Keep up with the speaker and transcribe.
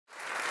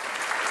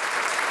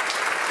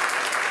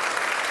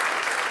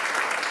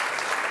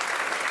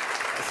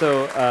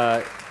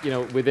So,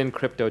 within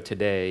crypto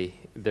today,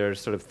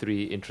 there's sort of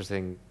three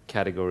interesting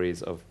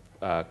categories of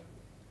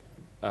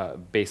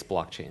base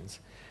blockchains.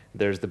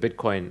 There's the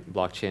Bitcoin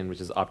blockchain, which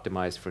is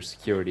optimized for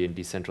security and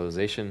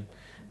decentralization.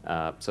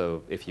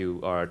 So if you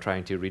are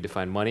trying to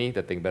redefine money,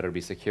 that thing better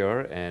be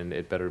secure and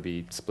it better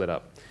be split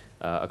up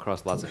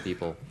across lots of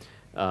people.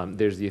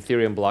 There's the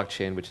Ethereum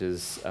blockchain, which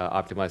is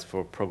optimized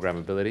for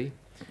programmability.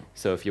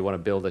 So if you want to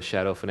build a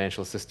shadow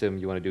financial system,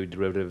 you want to do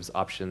derivatives,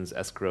 options,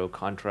 escrow,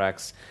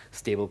 contracts,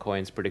 stable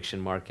coins,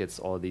 prediction markets,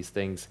 all of these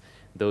things,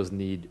 those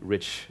need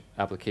rich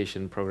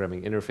application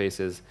programming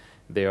interfaces.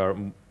 They are,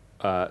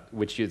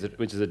 which is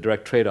a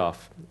direct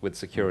trade-off with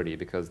security,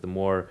 because the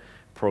more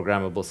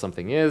programmable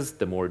something is,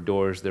 the more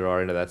doors there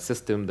are into that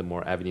system, the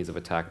more avenues of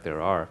attack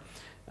there are.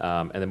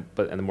 And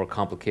the more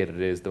complicated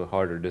it is, the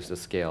harder it is to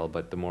scale,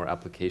 but the more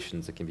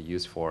applications it can be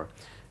used for.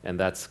 And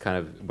that's kind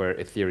of where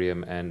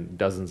Ethereum and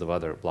dozens of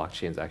other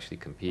blockchains actually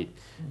compete.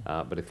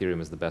 But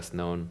Ethereum is the best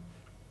known.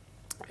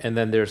 And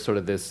then there's sort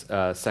of this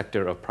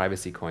sector of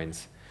privacy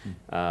coins,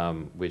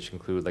 which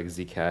include like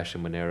Zcash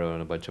and Monero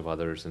and a bunch of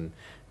others. And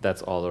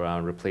that's all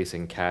around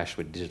replacing cash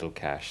with digital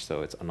cash.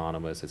 So it's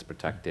anonymous, it's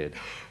protected.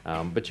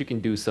 But you can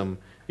do some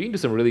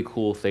really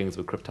cool things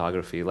with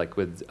cryptography, like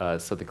with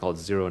something called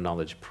zero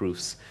knowledge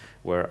proofs,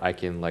 where I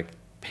can like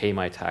pay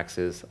my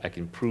taxes, I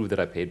can prove that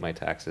I paid my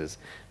taxes,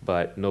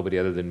 but nobody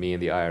other than me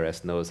and the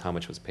IRS knows how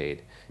much was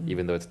paid,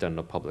 even though it's done on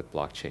a public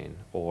blockchain.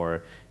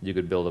 Or you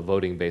could build a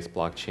voting-based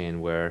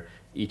blockchain where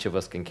each of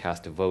us can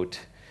cast a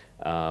vote,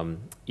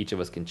 each of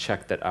us can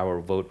check that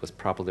our vote was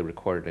properly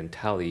recorded and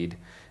tallied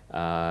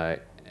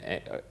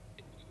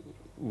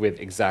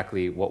with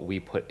exactly what we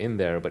put in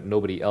there, but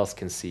nobody else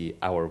can see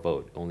our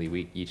vote. Only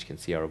we each can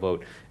see our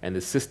vote. And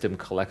the system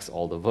collects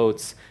all the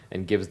votes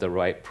and gives the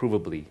right,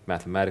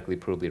 mathematically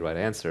provably right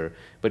answer,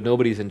 but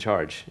nobody's in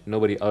charge.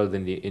 Nobody other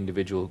than the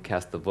individual who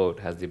cast the vote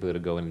has the ability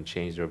to go in and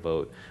change their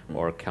vote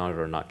or count it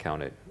or not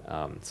count it.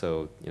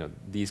 So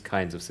these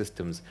kinds of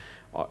systems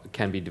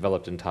can be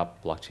developed in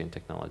top blockchain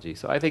technology.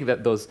 So I think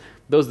that those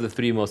are the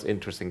three most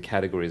interesting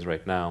categories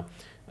right now.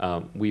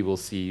 We will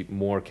see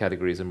more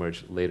categories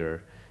emerge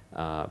later.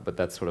 But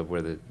that's sort of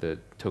where the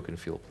token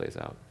field plays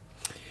out.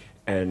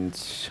 And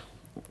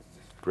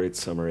great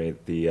summary.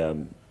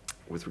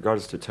 With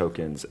regards to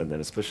tokens, and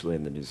then especially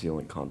in the New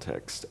Zealand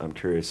context, I'm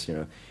curious,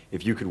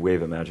 if you could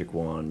wave a magic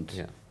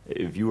wand,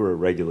 if you were a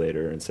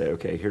regulator and say,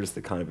 okay, here's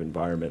the kind of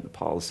environment, the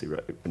policy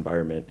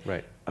environment,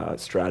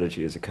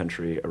 strategy as a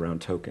country around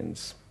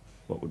tokens,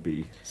 what would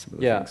be some of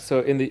the things?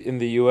 So in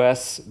the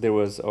US, there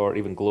was, or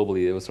even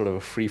globally, there was sort of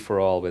a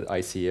free-for-all with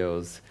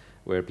ICOs,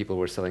 where people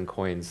were selling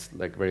coins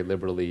like very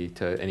liberally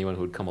to anyone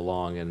who would come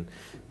along, and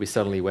we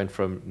suddenly went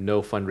from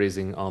no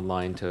fundraising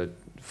online to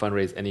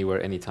fundraise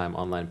anywhere, anytime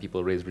online.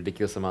 People raised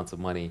ridiculous amounts of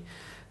money,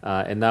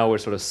 and now we're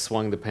sort of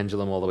swung the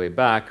pendulum all the way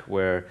back,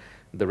 where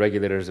the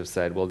regulators have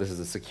said, well, this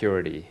is a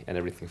security, and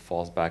everything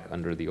falls back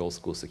under the old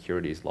school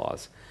securities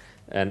laws,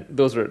 and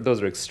those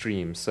are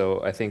extremes.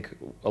 So I think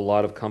a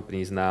lot of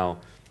companies now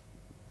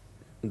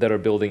that are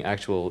building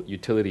actual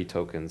utility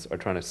tokens are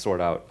trying to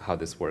sort out how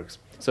this works.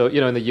 So,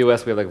 in the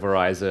US, we have like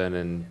Verizon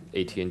and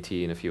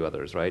AT&T and a few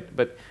others, right?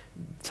 But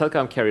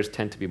telecom carriers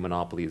tend to be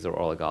monopolies or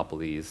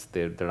oligopolies.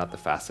 They're not the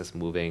fastest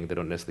moving. They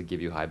don't necessarily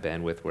give you high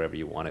bandwidth wherever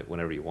you want it,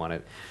 whenever you want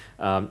it.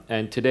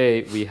 And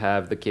today, we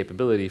have the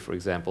capability, for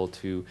example,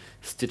 to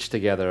stitch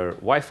together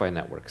Wi-Fi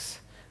networks.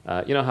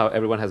 You know how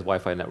everyone has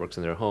Wi-Fi networks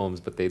in their homes,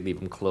 but they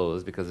leave them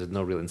closed because there's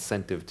no real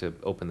incentive to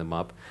open them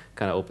up.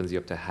 Kind of opens you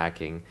up to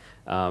hacking.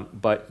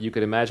 But you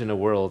could imagine a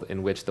world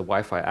in which the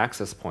Wi-Fi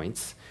access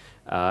points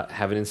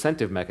have an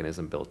incentive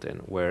mechanism built in,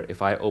 where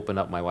if I open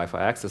up my Wi-Fi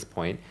access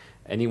point,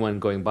 anyone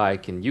going by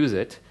can use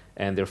it,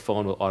 and their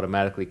phone will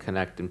automatically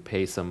connect and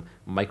pay some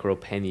micro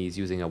pennies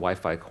using a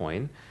Wi-Fi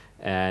coin.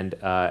 And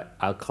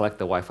I'll collect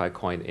the Wi-Fi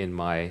coin in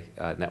my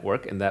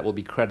network, and that will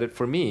be credit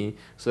for me,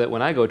 so that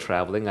when I go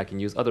traveling, I can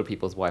use other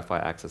people's Wi-Fi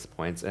access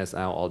points, and it's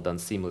now all done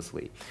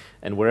seamlessly.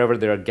 And wherever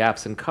there are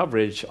gaps in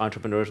coverage,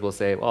 entrepreneurs will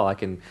say, well, I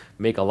can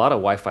make a lot of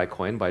Wi-Fi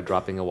coin by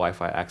dropping a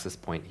Wi-Fi access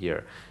point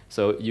here.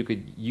 So you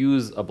could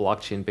use a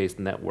blockchain-based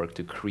network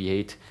to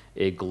create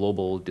a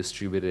global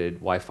distributed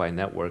Wi-Fi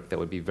network that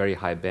would be very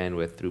high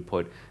bandwidth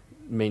throughput,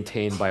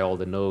 maintained by all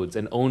the nodes,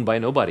 and owned by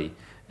nobody,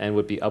 and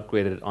would be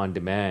upgraded on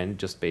demand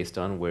just based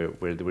on where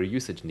there were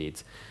usage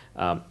needs.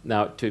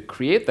 Now, to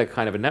create that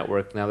kind of a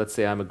network, now let's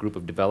say I'm a group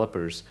of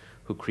developers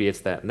who creates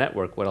that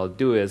network. What I'll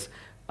do is,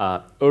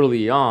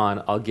 early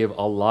on,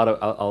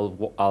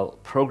 I'll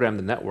program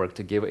the network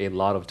to give a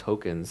lot of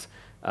tokens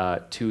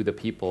to the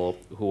people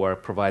who are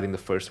providing the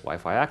first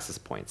Wi-Fi access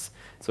points.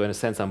 So in a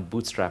sense, I'm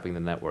bootstrapping the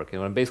network. And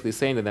what I'm basically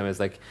saying to them is,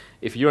 like,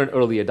 if you're an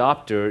early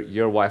adopter,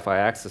 your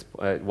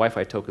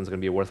Wi-Fi tokens are going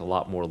to be worth a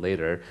lot more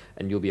later,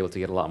 and you'll be able to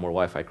get a lot more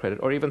Wi-Fi credit,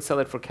 or even sell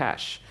it for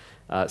cash.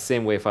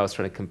 Same way, if I was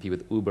trying to compete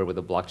with Uber with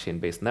a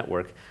blockchain-based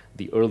network,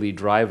 the early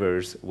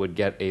drivers would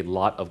get a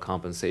lot of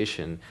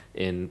compensation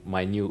in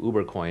my new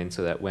Uber coin,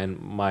 so that when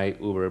my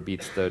Uber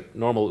beats the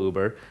normal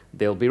Uber,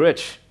 they'll be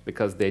rich.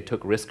 because they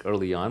took risk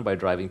early on by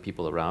driving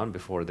people around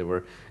before there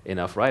were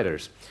enough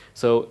riders.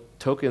 So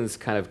tokens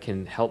kind of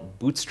can help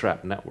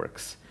bootstrap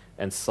networks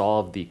and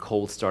solve the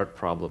cold start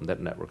problem that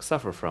networks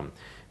suffer from.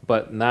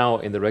 But now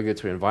in the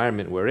regulatory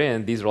environment we're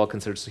in, these are all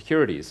considered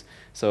securities.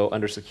 So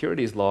under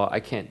securities law, I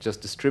can't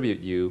just distribute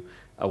you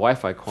a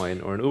Wi-Fi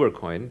coin or an Uber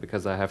coin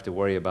because I have to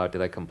worry about,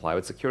 did I comply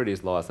with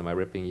securities laws? Am I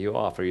ripping you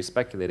off? Are you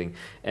speculating?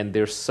 And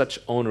there's such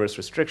onerous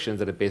restrictions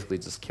that it basically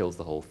just kills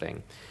the whole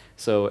thing.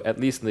 So at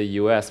least in the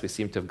US, we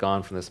seem to have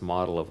gone from this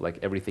model of like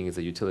everything is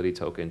a utility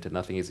token to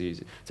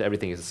to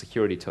everything is a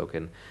security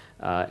token.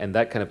 And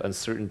that kind of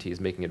uncertainty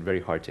is making it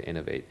very hard to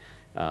innovate.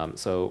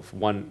 So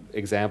one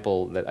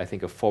example that I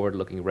think a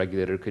forward-looking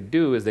regulator could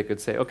do is they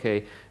could say,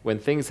 okay, when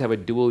things have a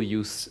dual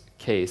use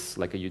case,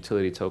 like a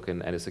utility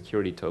token and a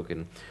security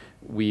token,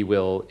 we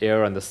will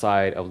err on the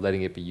side of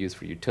letting it be used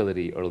for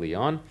utility early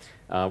on.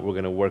 We're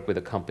going to work with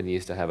the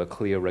companies to have a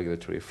clear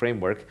regulatory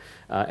framework.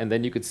 And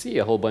then you could see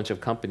a whole bunch of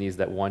companies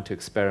that want to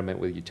experiment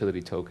with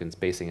utility tokens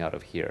basing out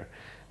of here.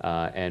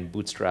 And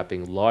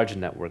bootstrapping large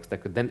networks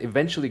that could then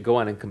eventually go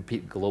on and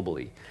compete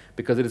globally.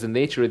 Because it is the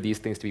nature of these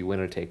things to be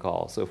winner take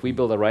all. So if we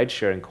build a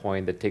ride-sharing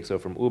coin that takes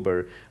over from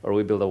Uber, or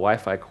we build a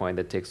Wi-Fi coin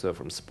that takes over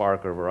from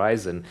Spark or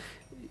Verizon,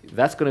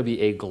 that's going to be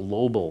a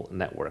global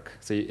network.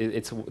 So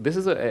this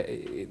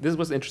is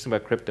what's interesting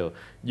about crypto.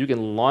 You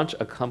can launch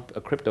a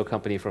crypto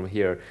company from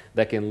here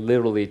that can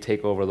literally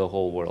take over the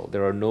whole world.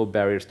 There are no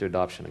barriers to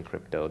adoption in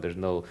crypto. There's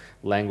no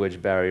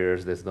language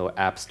barriers. There's no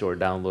app store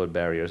download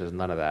barriers. There's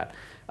none of that.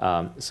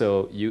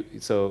 So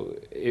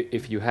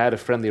if you had a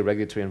friendly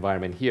regulatory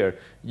environment here,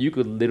 you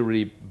could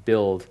literally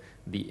build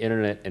the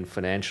internet and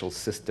financial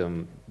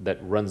system that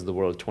runs the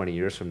world 20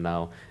 years from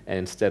now, and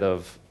instead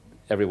of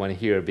everyone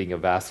here being a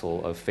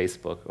vassal of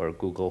Facebook or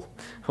Google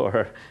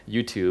or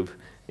YouTube,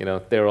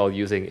 they're all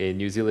using a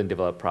New Zealand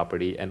developed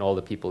property, and all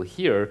the people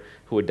here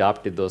who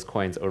adopted those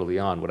coins early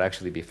on would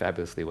actually be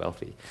fabulously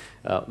wealthy.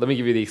 Let me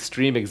give you the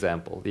extreme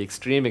example. The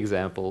extreme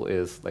example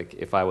is like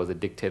if I was a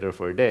dictator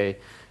for a day,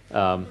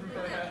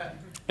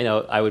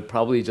 I would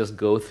probably just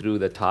go through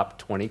the top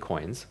 20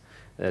 coins,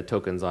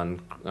 tokens on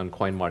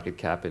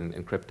CoinMarketCap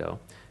in crypto,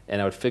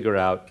 and I would figure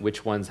out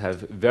which ones have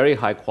very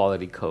high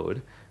quality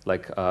code,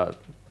 like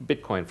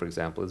Bitcoin, for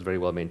example, is very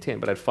well maintained,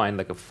 but I'd find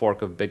like a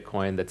fork of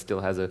Bitcoin that still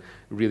has a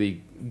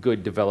really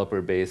good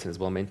developer base and is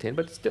well maintained,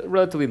 but still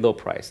relatively low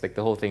price. Like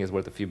the whole thing is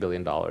worth a few $1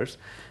 billion.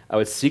 I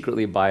would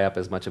secretly buy up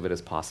as much of it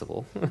as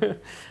possible.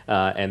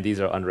 And these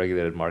are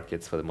unregulated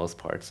markets for the most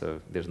part, so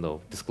there's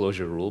no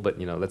disclosure rule, but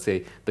let's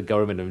say the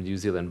government of New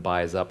Zealand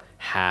buys up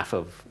half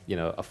of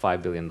a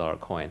 $5 billion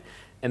coin.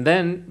 And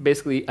then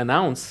basically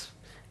announce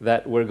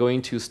that we're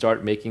going to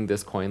start making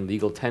this coin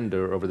legal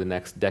tender over the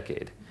next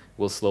decade.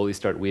 We'll slowly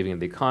start weaving in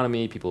the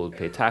economy. People will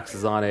pay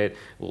taxes on it.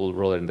 We'll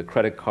roll it into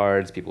credit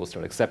cards. People will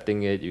start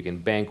accepting it. You can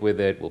bank with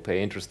it. We'll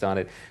pay interest on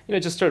it.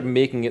 Just start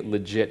making it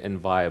legit and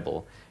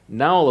viable.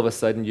 Now, all of a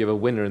sudden, you have a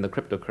winner in the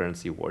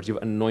cryptocurrency wars.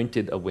 You've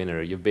anointed a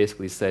winner. You've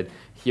basically said,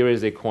 here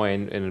is a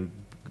coin in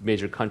a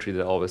major country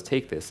that always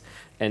take this.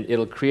 And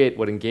it'll create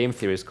what in game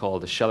theory is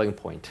called a Schelling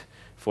point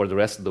for the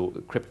rest of the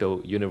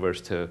crypto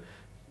universe to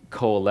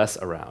coalesce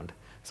around.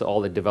 So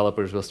all the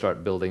developers will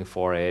start building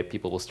for it,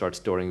 people will start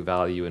storing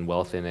value and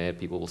wealth in it,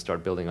 people will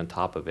start building on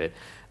top of it.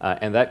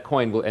 And that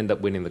coin will end up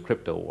winning the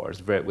crypto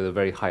wars with a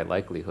very high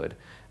likelihood.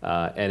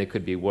 And it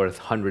could be worth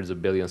hundreds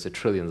of billions to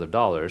trillions of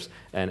dollars.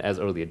 And as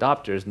early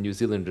adopters, New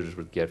Zealanders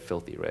would get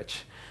filthy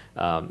rich.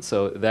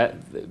 So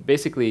that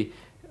basically,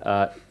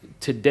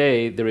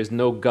 today, there is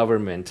no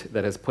government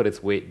that has put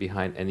its weight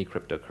behind any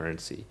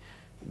cryptocurrency.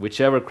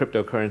 Whichever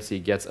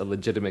cryptocurrency gets a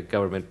legitimate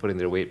government putting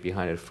their weight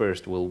behind it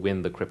first will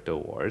win the crypto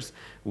wars.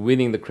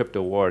 Winning the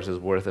crypto wars is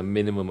worth a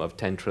minimum of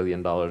 $10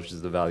 trillion, which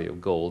is the value of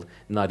gold,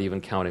 not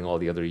even counting all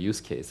the other use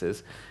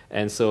cases.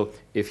 And so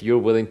if you're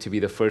willing to be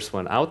the first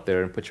one out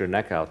there and put your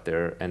neck out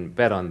there and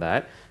bet on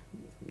that,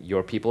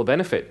 your people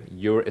benefit.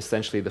 You're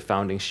essentially the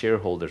founding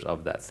shareholders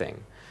of that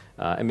thing.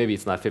 And maybe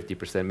it's not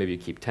 50%, maybe you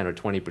keep 10 or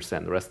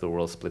 20%, the rest of the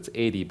world splits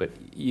 80, but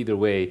either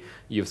way,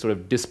 you've sort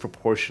of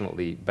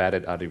disproportionately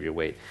batted out of your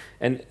weight.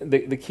 And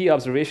the key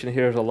observation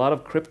here is a lot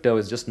of crypto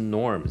is just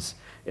norms.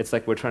 It's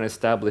like we're trying to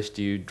establish,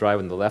 do you drive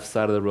on the left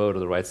side of the road or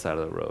the right side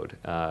of the road?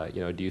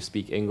 Do you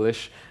speak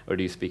English, or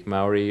do you speak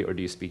Maori, or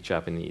do you speak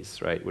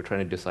Japanese, right? We're trying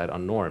to decide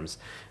on norms.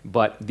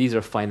 But these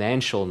are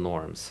financial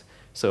norms.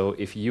 So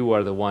if you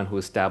are the one who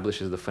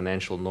establishes the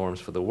financial norms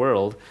for the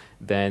world,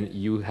 then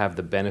you have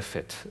the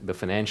benefit, the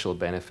financial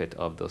benefit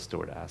of those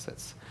stored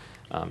assets.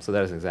 So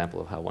that is an example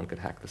of how one could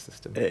hack the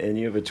system. And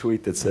you have a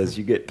tweet that says,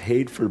 you get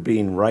paid for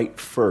being right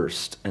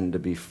first, and to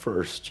be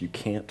first, you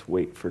can't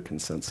wait for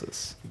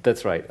consensus.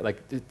 That's right.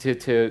 Like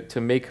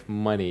to make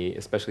money,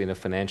 especially in a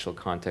financial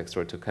context,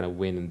 or to kind of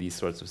win in these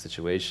sorts of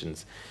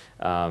situations,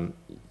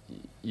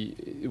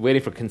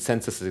 waiting for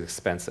consensus is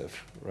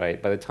expensive,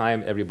 right? By the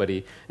time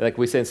everybody, like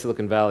we say in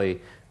Silicon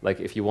Valley, like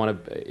if you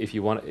want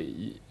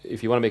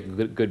to make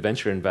a good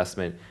venture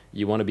investment,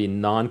 you want to be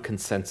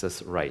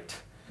non-consensus right.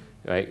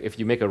 right? If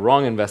you make a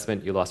wrong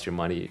investment, you lost your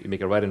money. You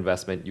make a right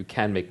investment, you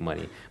can make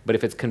money. But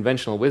if it's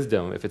conventional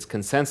wisdom, if it's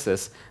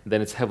consensus,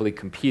 then it's heavily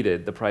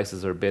competed. The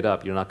prices are bid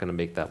up. You're not going to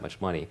make that much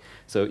money.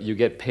 So you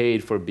get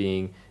paid for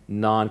being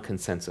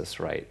non-consensus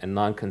right. And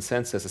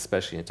non-consensus,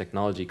 especially in a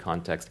technology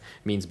context,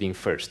 means being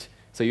first.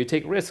 So you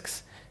take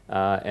risks.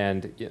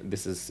 And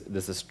this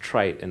is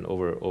trite and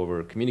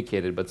over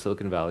communicated, but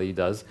Silicon Valley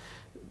does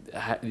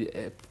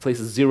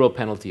places zero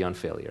penalty on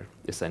failure,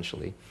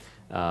 essentially,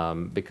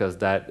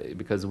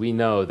 because we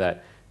know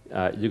that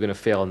you're going to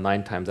fail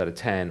 9 times out of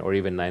 10, or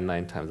even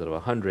 99 times out of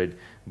 100.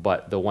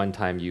 But the one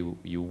time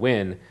you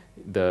win,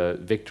 the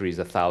victory is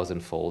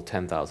 1,000-fold,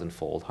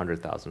 10,000-fold,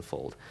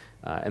 100,000-fold.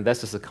 And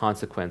that's just a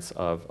consequence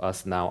of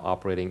us now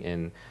operating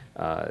in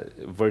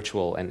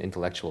virtual and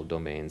intellectual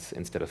domains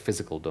instead of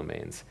physical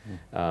domains.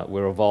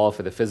 We're evolved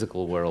for the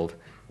physical world,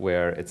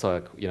 where it's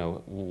like,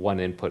 one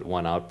input,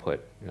 one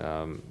output.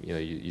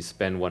 You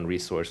spend one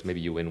resource,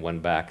 maybe you win one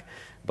back.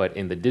 But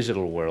in the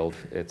digital world,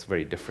 it's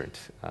very different.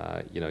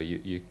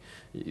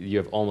 You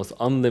have almost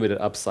unlimited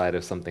upside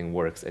if something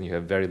works, and you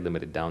have very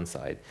limited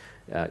downside.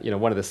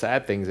 One of the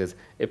sad things is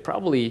it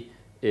probably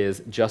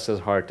is just as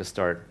hard to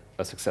start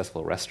a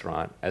successful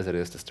restaurant as it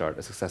is to start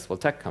a successful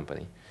tech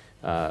company.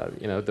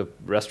 The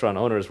restaurant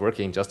owner is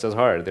working just as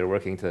hard. They're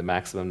working to the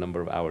maximum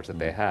number of hours that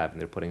they have, and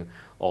they're putting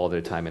all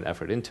their time and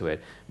effort into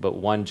it. But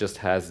one just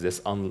has this,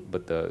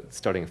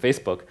 starting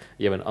Facebook,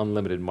 you have an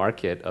unlimited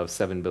market of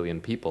 7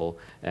 billion people,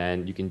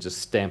 and you can just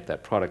stamp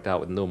that product out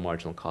with no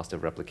marginal cost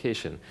of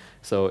replication.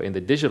 So in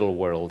the digital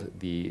world,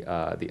 the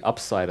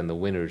upside and the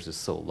winners is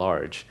so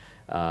large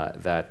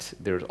that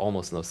there's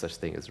almost no such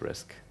thing as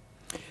risk.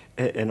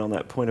 And on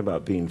that point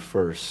about being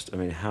first, I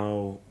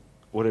mean,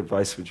 what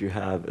advice would you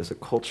have as a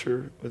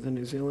culture within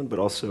New Zealand, but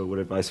also what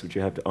advice would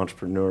you have to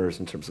entrepreneurs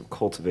in terms of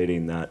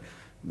cultivating that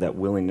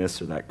willingness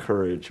or that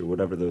courage or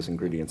whatever those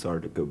ingredients are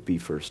to go be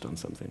first on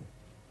something?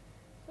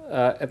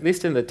 At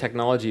least in the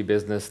technology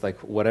business, like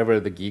whatever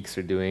the geeks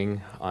are doing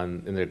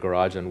in their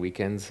garage on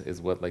weekends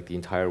is what like the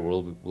entire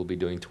world will be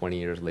doing 20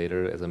 years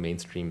later as a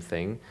mainstream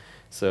thing.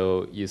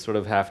 So you sort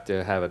of have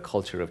to have a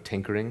culture of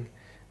tinkering,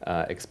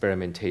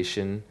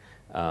 experimentation,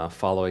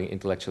 following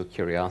intellectual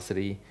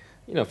curiosity.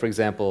 For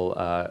example,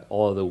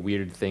 all of the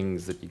weird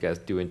things that you guys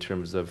do in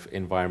terms of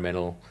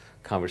environmental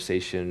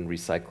conversation,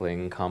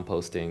 recycling,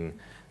 composting,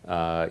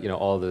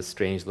 all the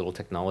strange little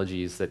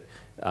technologies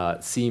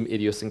that seem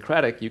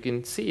idiosyncratic, you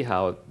can see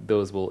how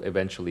those will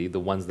eventually, the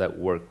ones that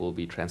work, will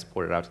be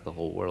transported out to the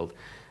whole world.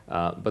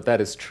 But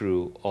that is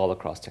true all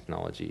across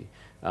technology.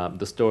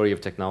 The story of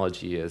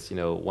technology is,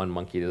 one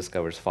monkey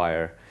discovers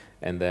fire,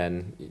 and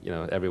then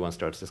everyone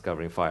starts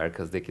discovering fire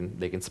because they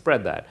can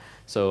spread that.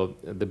 So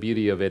the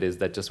beauty of it is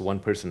that just one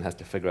person has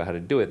to figure out how to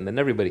do it, and then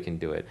everybody can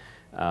do it.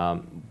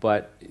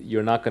 But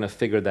you're not going to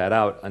figure that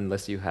out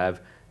unless you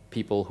have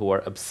people who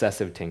are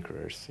obsessive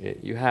tinkerers.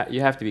 You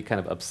have to be kind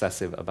of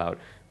obsessive about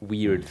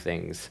weird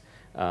things.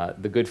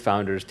 The good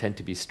founders tend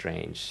to be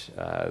strange.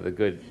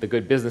 The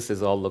good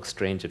businesses all look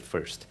strange at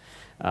first.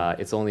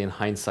 It's only in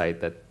hindsight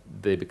that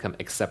they become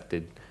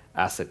accepted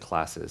asset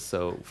classes.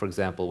 So, for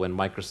example, when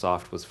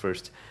Microsoft was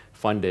first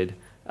funded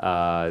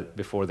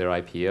before their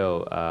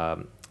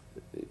IPO,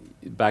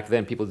 back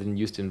then people didn't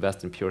used to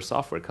invest in pure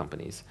software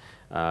companies.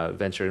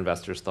 Venture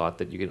investors thought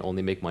that you can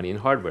only make money in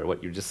hardware.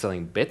 What, you're just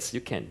selling bits?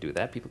 You can't do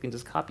that. People can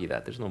just copy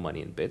that. There's no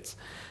money in bits.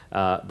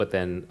 But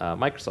then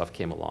Microsoft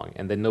came along,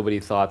 and then nobody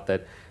thought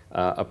that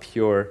a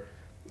pure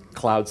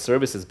cloud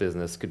services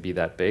business could be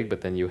that big, but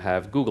then you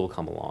have Google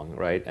come along,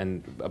 right?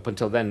 And up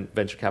until then,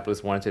 venture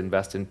capitalists wanted to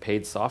invest in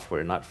paid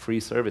software, not free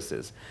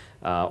services.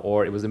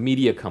 Or it was a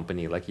media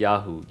company like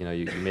Yahoo.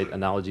 You made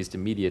analogies to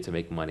media to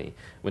make money.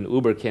 When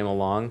Uber came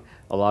along,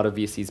 a lot of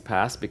VCs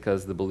passed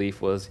because the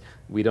belief was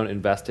we don't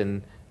invest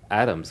in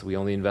atoms, we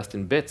only invest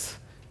in bits.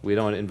 We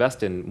don't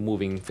invest in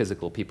moving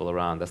physical people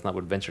around. That's not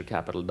what venture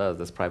capital does.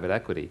 That's private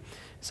equity.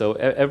 So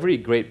every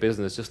great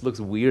business just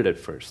looks weird at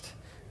first.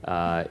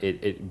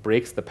 It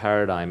breaks the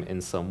paradigm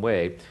in some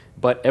way,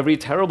 but every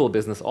terrible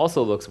business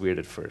also looks weird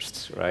at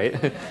first,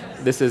 right?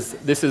 This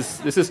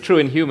is true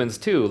in humans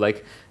too.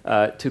 Like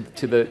to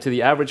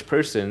the average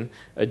person,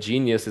 a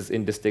genius is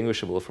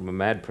indistinguishable from a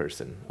mad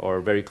person,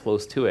 or very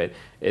close to it.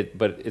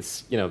 But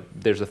it's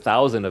there's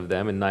 1,000 of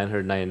them, and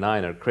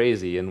 999 are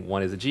crazy, and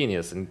one is a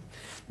genius. And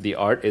the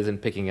art isn't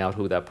picking out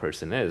who that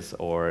person is,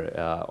 or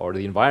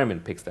the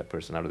environment picks that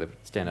person out, or they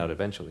stand out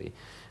eventually.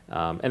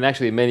 And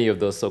actually, many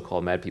of those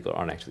so-called mad people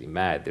aren't actually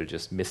mad; they're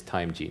just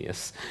mistimed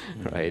genius,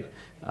 right?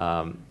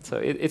 So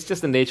it's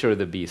just the nature of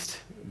the beast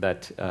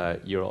that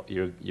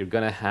you're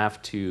going to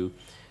have to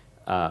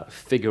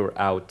figure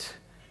out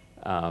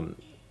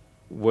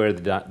where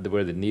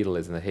the needle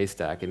is in the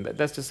haystack, and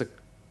that's just a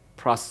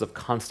process of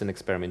constant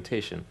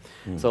experimentation.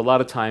 So a lot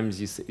of times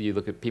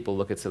people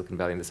look at Silicon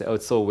Valley and they say, oh,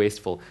 it's so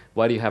wasteful.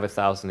 Why do you have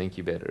 1,000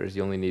 incubators?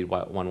 You only need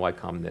one Y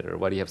Combinator.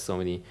 Why do you have so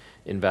many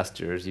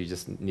investors. You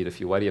just need a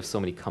few. Why do you have so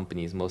many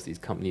companies? Most of these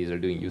companies are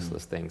doing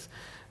useless things.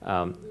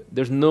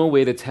 There's no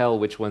way to tell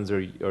which ones are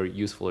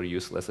useful or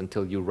useless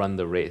until you run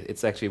the race.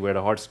 It's actually where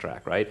the horse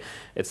track, right?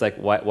 It's like,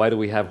 why do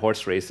we have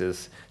horse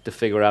races to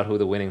figure out who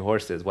the winning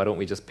horse is? Why don't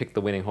we just pick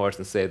the winning horse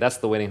and say, that's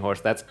the winning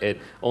horse, that's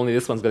it, only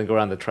this one's going to go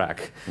around the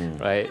track,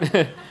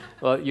 right?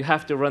 Well, you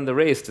have to run the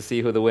race to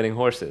see who the winning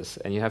horse is,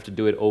 and you have to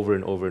do it over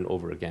and over and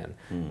over again.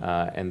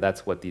 And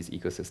that's what these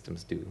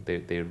ecosystems do.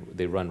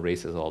 They run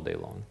races all day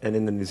long. And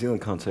in the New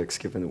Zealand context,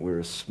 given that we're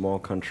a small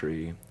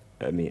country,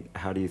 I mean,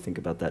 how do you think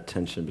about that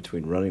tension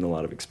between running a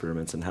lot of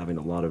experiments and having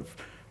a lot of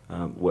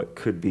what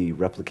could be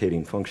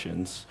replicating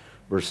functions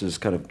versus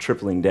kind of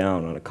tripling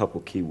down on a couple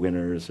key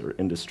winners or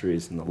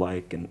industries and the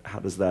like? And how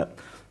does that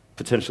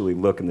potentially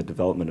look in the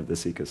development of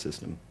this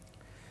ecosystem?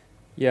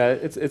 Yeah,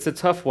 it's a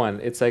tough one.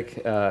 It's like,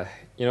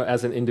 you know,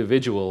 as an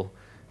individual,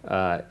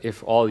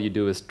 if all you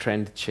do is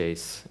trend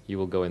chase, you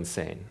will go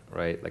insane,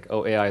 right? Like,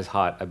 oh, AI is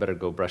hot, I better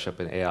go brush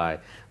up in AI.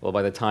 Well,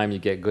 by the time you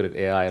get good at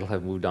AI, it'll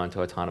have moved on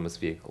to autonomous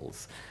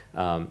vehicles.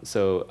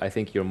 So I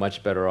think you're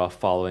much better off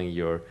following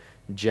your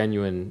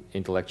genuine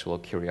intellectual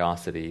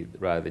curiosity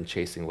rather than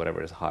chasing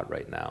whatever is hot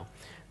right now.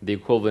 The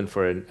equivalent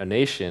for a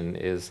nation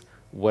is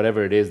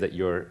whatever it is that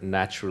you're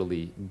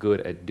naturally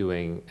good at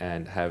doing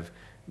and have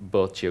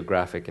both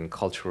geographic and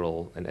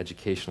cultural and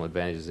educational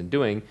advantages in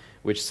doing,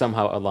 which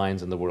somehow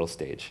aligns on the world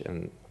stage.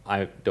 And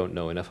I don't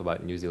know enough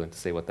about New Zealand to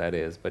say what that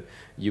is, but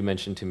you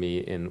mentioned to me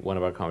in one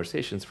of our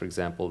conversations, for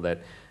example,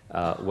 that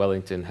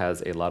Wellington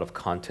has a lot of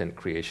content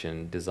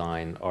creation,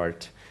 design,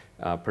 art,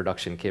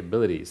 production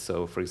capabilities.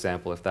 So for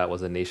example, if that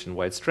was a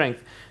nationwide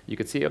strength, you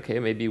could see, okay,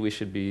 maybe we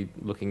should be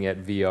looking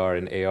at VR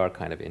and AR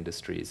kind of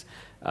industries.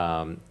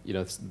 You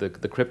know,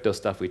 the crypto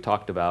stuff we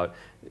talked about,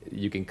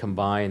 you can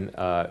combine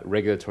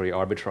regulatory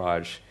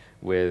arbitrage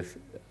with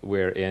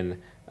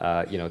wherein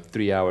you know,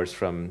 3 hours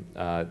from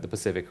the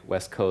Pacific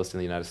West Coast in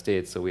the United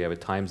States, so we have a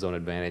time zone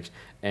advantage,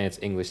 and it's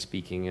English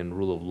speaking and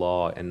rule of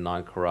law and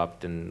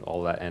non-corrupt and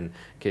all that, and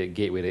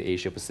gateway to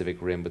Asia Pacific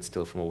Rim, but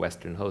still from a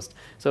Western host.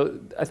 So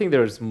I think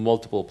there's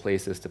multiple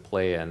places to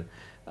play in.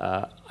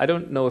 I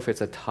don't know if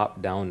it's a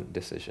top-down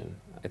decision.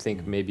 I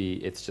think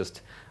maybe it's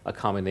just a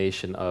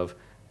combination of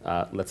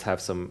let's have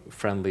some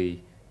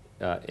friendly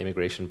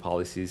immigration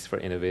policies for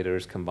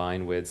innovators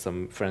combined with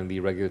some friendly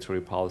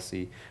regulatory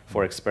policy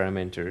for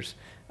experimenters.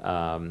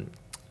 And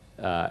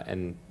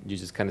you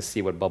just kind of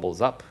see what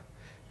bubbles up.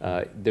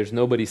 There's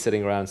nobody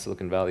sitting around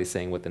Silicon Valley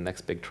saying what the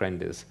next big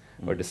trend is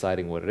or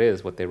deciding what it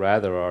is. What they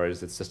rather are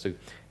is it's just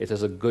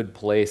a good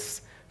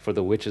place for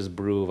the witch's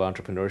brew of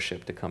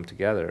entrepreneurship to come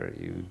together.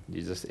 You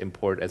just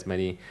import as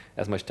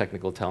much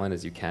technical talent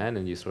as you can,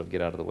 and you sort of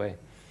get out of the way.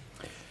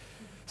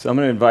 So I'm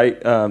going to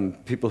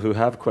invite people who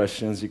have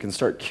questions. You can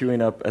start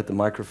queuing up at the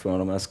microphone. I'm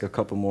going to ask a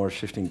couple more,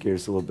 shifting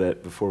gears a little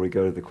bit before we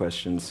go to the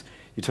questions.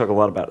 You talk a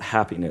lot about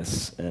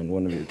happiness, and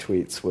one of your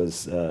tweets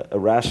was, a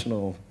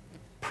rational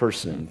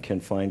person can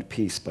find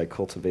peace by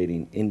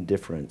cultivating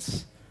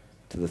indifference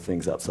to the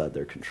things outside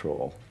their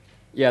control.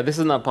 Yeah, this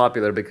is not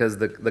popular because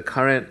the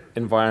current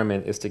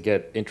environment is to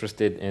get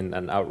interested in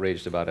and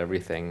outraged about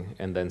everything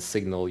and then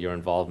signal your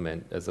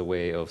involvement as a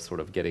way of sort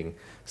of getting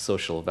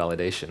social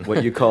validation.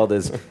 What you called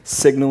as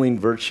signaling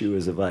virtue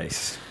as a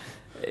vice.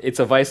 It's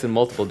a vice in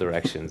multiple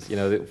directions. You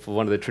know,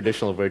 one of the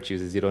traditional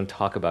virtues is you don't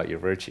talk about your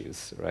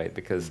virtues, right?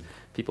 Because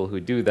people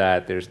who do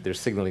that, they're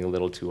signaling a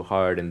little too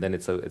hard, and then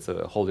it's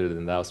a holier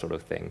than thou sort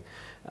of thing.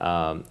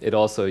 It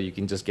also, you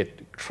can just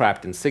get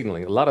trapped in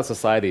signaling. A lot of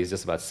society is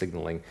just about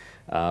signaling.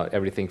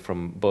 Everything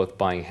from both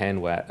buying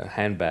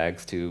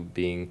handbags to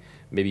being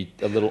maybe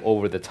a little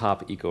over the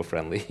top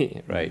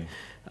eco-friendly, right?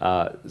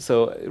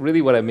 So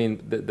really what I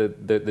mean,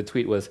 the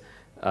tweet was,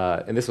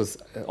 and this was,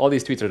 all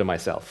these tweets are to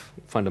myself,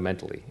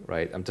 fundamentally,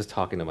 right? I'm just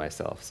talking to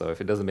myself. So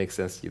if it doesn't make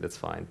sense to you, that's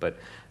fine. But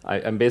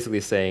I'm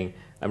basically saying,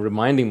 I'm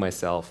reminding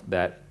myself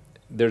that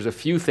there's a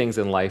few things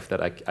in life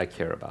that I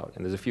care about.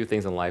 And there's a few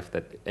things in life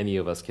that any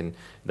of us can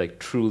like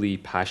truly,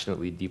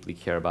 passionately, deeply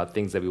care about,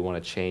 things that we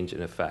want to change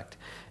and affect.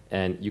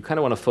 And you kind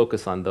of want to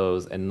focus on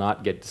those and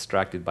not get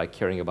distracted by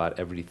caring about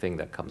everything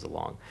that comes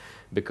along.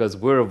 Because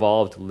we're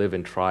evolved to live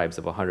in tribes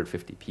of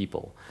 150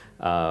 people.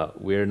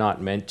 We're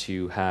not meant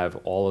to have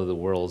all of the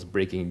world's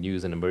breaking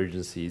news and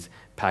emergencies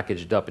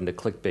packaged up into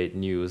clickbait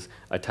news,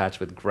 attached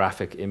with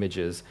graphic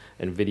images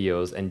and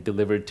videos, and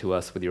delivered to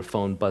us with your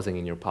phone buzzing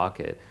in your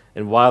pocket.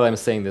 And while I'm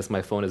saying this,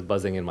 my phone is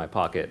buzzing in my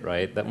pocket,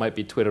 right? That might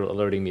be Twitter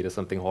alerting me to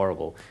something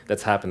horrible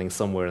that's happening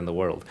somewhere in the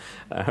world,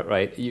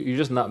 right? You're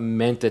just not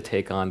meant to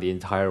take on the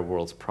entire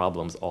world's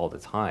problems all the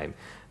time.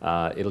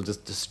 It'll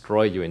just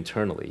destroy you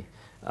internally.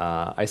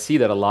 I see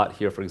that a lot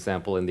here, for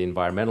example, in the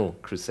environmental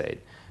crusade.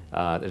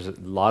 There's a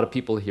lot of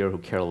people here who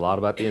care a lot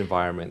about the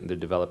environment, and they're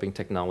developing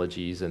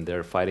technologies, and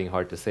they're fighting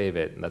hard to save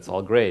it, and that's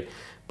all great.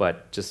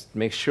 But just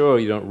make sure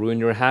you don't ruin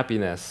your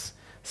happiness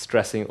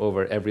stressing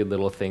over every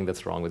little thing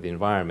that's wrong with the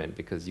environment,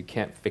 because you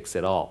can't fix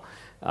it all.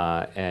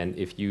 And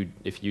if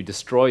you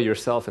destroy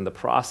yourself in the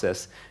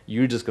process,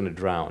 you're just going to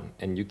drown,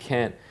 and you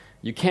can't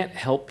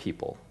help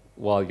people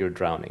while you're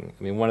drowning.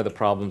 I mean, one of the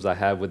problems I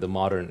have with the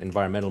modern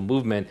environmental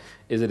movement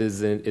is it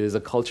is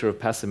a culture of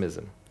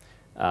pessimism.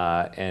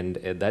 And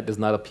that does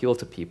not appeal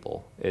to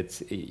people.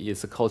 It's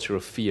a culture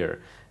of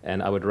fear.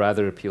 And I would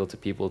rather appeal to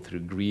people through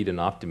greed and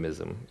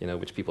optimism,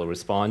 which people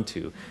respond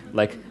to.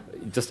 Like,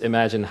 just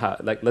imagine how,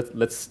 like,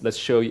 let's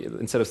show you,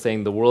 instead of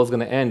saying the world's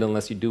going to end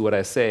unless you do what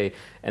I say,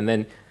 and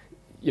then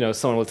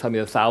someone will tell me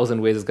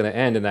 1,000 ways it's going to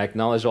end, and I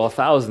acknowledge all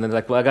 1,000, and they're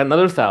like, well, I got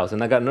another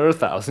 1,000, I got another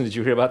 1,000. Did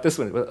you hear about this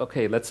one? Well,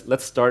 okay,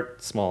 let's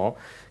start small.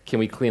 Can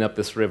we clean up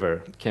this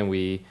river? Can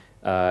we,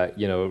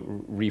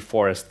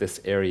 reforest this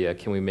area?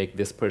 Can we make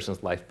this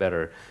person's life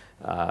better?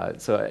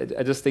 So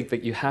I just think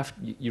that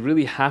you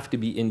really have to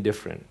be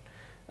indifferent,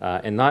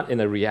 and not in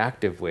a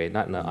reactive way.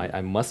 Not in a,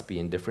 I must be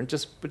indifferent.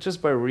 But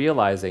just by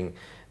realizing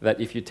that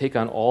if you take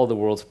on all the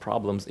world's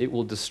problems, it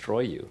will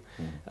destroy you.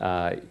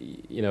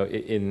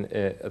 In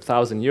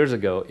 1,000 years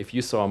ago, if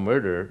you saw a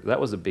murder, that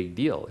was a big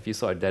deal. If you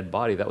saw a dead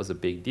body, that was a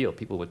big deal.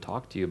 People would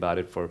talk to you about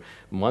it for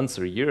months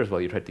or years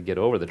while you tried to get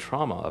over the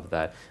trauma of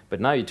that.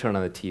 But now you turn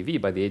on the TV,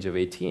 by the age of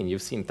 18,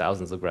 you've seen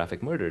thousands of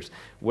graphic murders.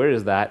 Where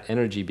is that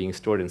energy being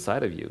stored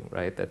inside of you,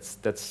 right?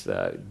 That's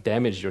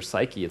damaged your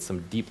psyche at some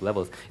deep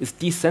levels. It's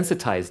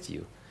desensitized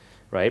you,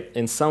 right?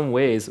 In some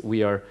ways,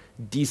 we are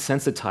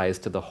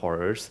desensitized to the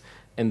horrors,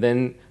 and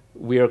then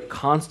we are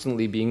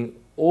constantly being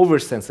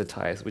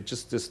oversensitized with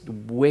just this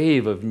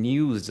wave of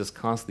news just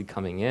constantly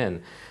coming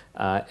in.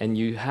 And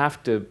you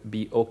have to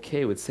be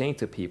okay with saying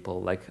to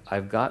people, like,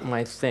 I've got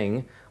my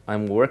thing,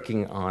 I'm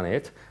working on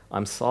it,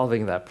 I'm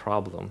solving that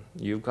problem.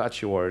 You've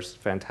got yours,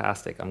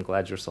 fantastic, I'm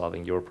glad you're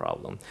solving your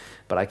problem.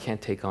 But I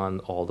can't take on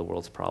all the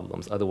world's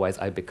problems, otherwise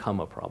I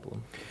become a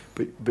problem.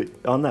 But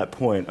on that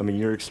point, I mean,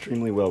 you're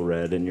extremely well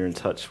read and you're in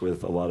touch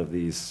with a lot of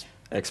these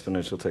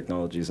exponential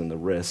technologies and the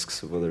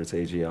risks, whether it's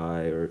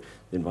AGI or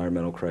the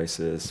environmental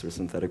crisis or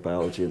synthetic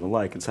biology and the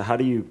like. And so how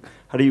do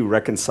you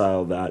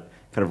reconcile that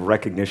kind of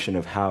recognition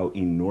of how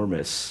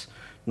enormous,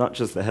 not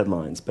just the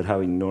headlines, but how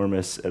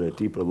enormous at a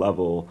deeper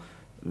level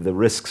the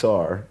risks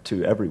are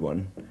to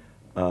everyone,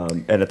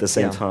 and at the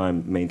same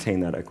time maintain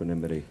that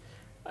equanimity?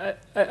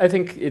 I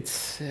think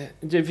it's,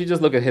 if you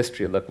just look at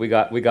history, look, we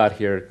got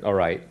here all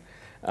right.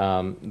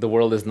 The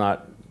world is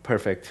not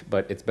perfect,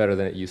 but it's better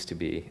than it used to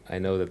be. I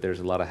know that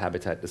there's a lot of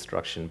habitat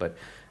destruction, but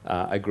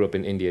I grew up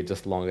in India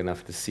just long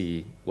enough to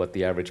see what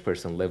the average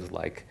person lives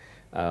like.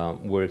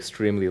 We're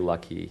extremely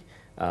lucky.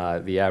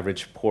 The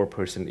average poor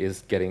person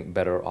is getting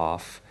better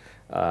off.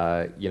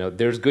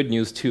 There's good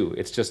news too.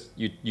 It's just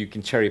you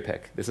can cherry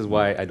pick. This is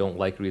why I don't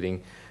like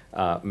reading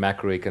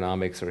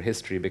macroeconomics or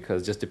history,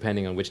 because just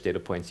depending on which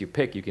data points you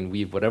pick, you can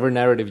weave whatever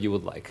narrative you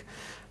would like.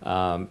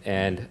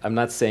 And I'm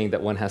not saying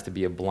that one has to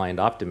be a blind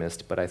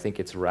optimist, but I think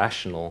it's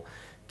rational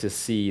to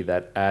see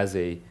that as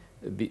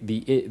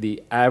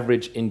the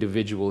average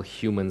individual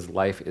human's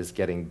life is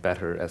getting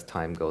better as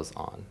time goes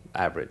on.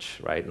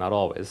 Average, right? Not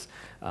always,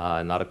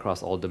 not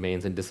across all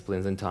domains and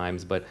disciplines and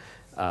times, but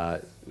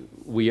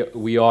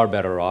we are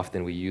better off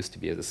than we used to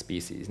be as a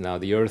species. Now,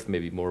 the Earth may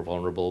be more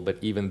vulnerable, but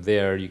even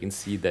there, you can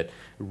see that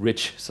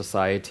rich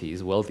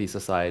societies, wealthy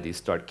societies,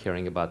 start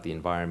caring about the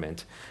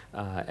environment,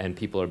 and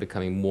people are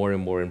becoming more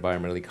and more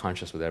environmentally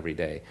conscious with every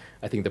day.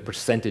 I think the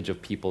percentage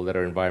of people that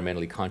are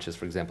environmentally conscious,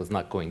 for example, is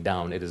not going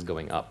down, it is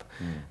going up.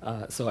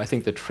 So I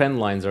think the trend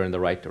lines are in the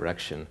right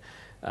direction.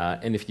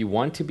 And if you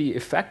want to be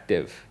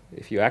effective,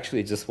 if you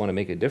actually just want to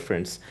make a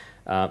difference,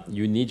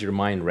 you need your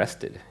mind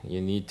rested.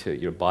 You need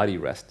your body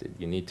rested.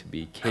 You need to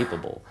be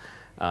capable.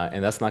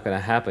 And that's not going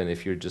to happen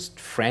if you're just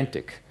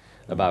frantic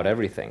about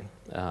everything.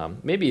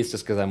 Maybe it's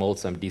just because I'm old,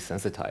 so I'm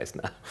desensitized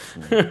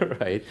now,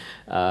 right?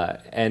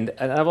 And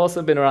I've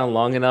also been around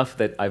long enough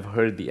that I've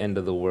heard the end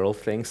of the world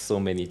thing so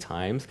many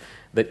times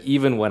that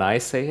even when I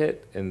say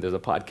it, and there's a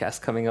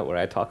podcast coming up where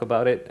I talk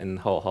about it and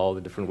how all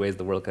the different ways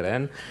the world could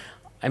end,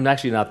 I'm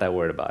actually not that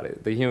worried about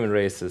it. The human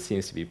race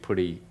seems to be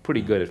pretty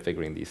good at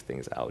figuring these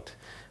things out.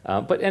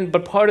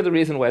 But part of the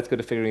reason why it's good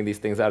at figuring these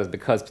things out is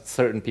because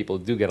certain people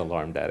do get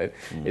alarmed at it.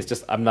 It's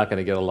just I'm not going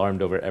to get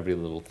alarmed over every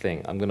little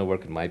thing. I'm going to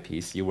work on my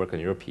piece. You work on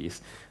your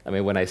piece. I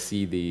mean, when I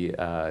see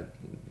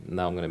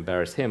now I'm going to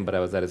embarrass him, but I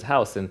was at his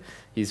house and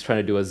he's trying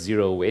to do a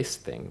zero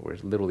waste thing where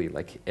literally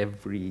like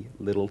every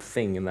little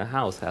thing in the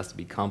house has to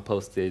be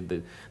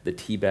composted. The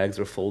tea bags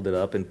are folded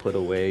up and put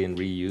away and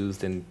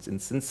reused, and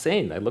it's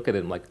insane. I look at it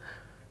and I'm like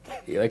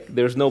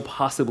there's no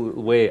possible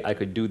way I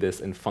could do this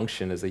and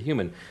function as a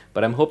human.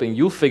 But I'm hoping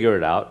you'll figure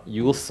it out,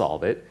 you'll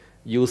solve it,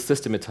 you'll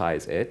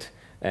systematize it,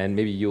 and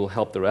maybe you'll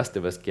help the rest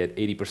of us get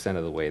 80%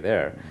 of the way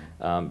there,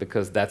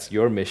 because that's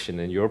your mission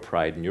and your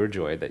pride and your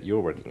joy that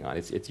you're working on.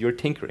 It's your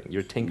tinkering.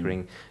 You're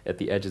tinkering at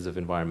the edges of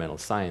environmental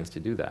science to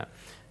do that.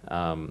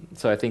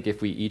 So I think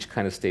if we each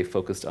kind of stay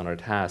focused on our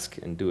task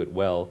and do it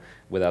well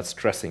without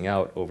stressing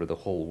out over the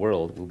whole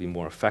world, we'll be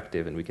more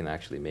effective and we can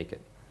actually make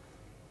it.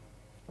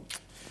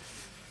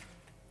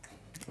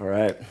 All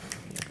right,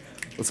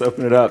 let's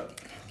open it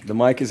up. The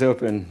mic is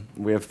open.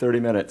 We have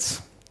 30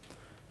 minutes.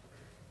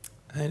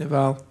 Hey,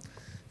 Naval.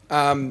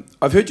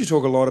 I've heard you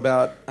talk a lot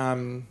about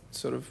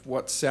sort of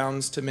what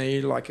sounds to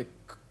me like a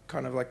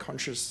kind of like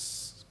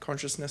conscious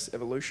consciousness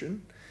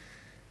evolution.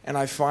 And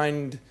I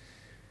find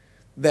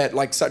that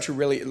like such a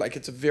really, like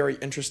it's a very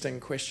interesting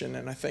question.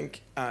 And I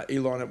think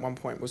Elon at one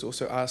point was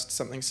also asked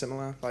something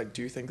similar. Like,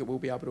 do you think that we'll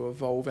be able to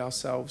evolve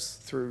ourselves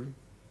through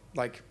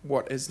like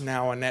what is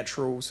now a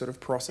natural sort of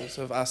process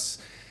of us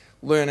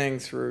learning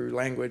through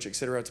language,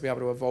 etc., to be able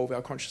to evolve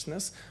our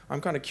consciousness?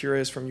 I'm kind of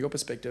curious from your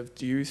perspective,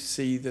 do you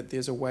see that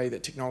there's a way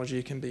that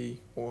technology can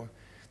be, or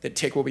that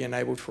tech will be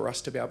enabled for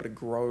us to be able to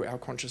grow our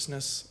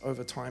consciousness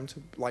over time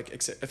to like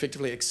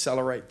effectively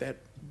accelerate that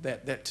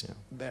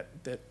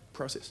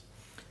process?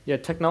 Yeah,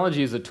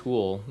 technology is a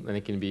tool, and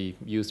it can be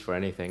used for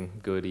anything,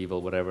 good,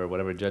 evil,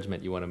 whatever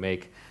judgment you want to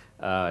make.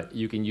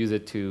 You can use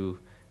it to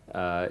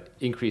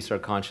increase our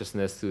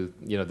consciousness. Through,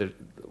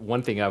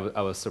 one thing I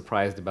was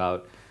surprised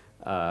about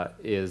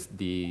is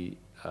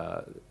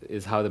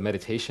how the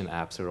meditation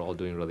apps are all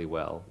doing really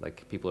well.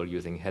 Like people are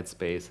using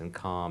Headspace and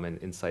Calm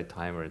and Insight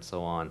Timer and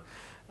so on,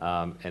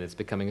 and it's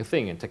becoming a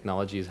thing. And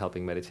technology is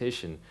helping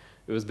meditation.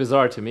 It was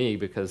bizarre to me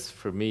because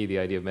for me the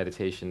idea of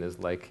meditation is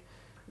like,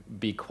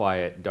 be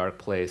quiet, dark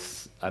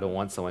place. I don't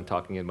want someone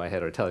talking in my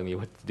head or telling me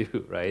what to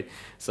do, right?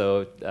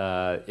 So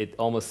it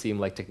almost seemed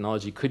like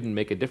technology couldn't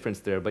make a difference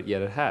there, but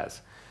yet it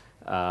has.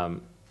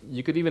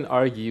 You could even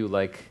argue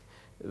like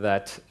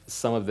that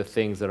some of the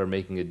things that are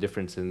making a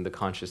difference in the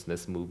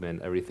consciousness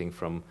movement, everything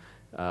from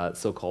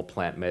so-called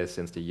plant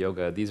medicines to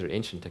yoga, these are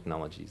ancient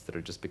technologies that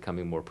are just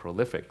becoming more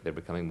prolific. They're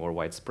becoming more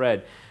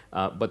widespread,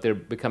 but they're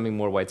becoming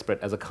more widespread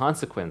as a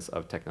consequence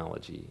of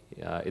technology.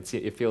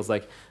 It feels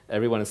like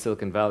everyone in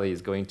Silicon Valley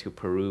is going to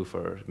Peru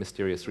for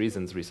mysterious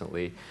reasons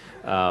recently.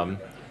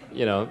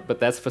 But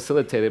that's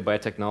facilitated by a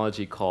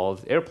technology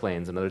called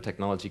airplanes, another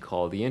technology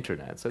called the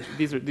internet. So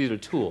these are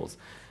tools.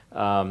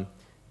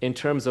 In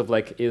terms of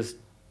like, is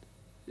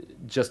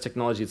just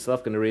technology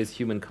itself going to raise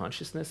human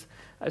consciousness?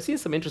 I've seen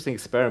some interesting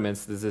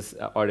experiments. There's this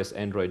artist,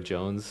 Android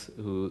Jones,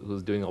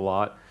 who's doing a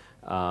lot.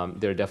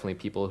 There are definitely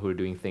people who are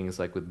doing things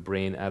like with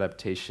brain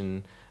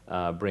adaptation,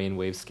 brain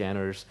wave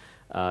scanners.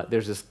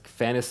 There's this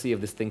fantasy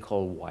of this thing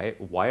called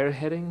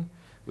wireheading,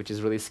 which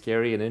is really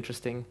scary and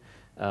interesting.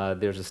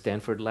 There's a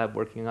Stanford lab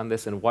working on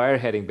this, and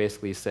wireheading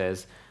basically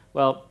says,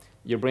 well,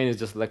 your brain is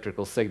just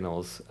electrical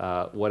signals.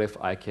 What if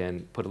I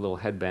can put a little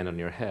headband on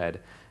your head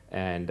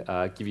and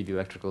give you the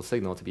electrical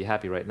signal to be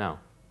happy right now?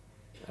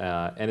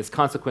 And it's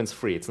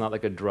consequence-free. It's not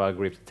like a drug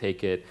where you have to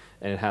take it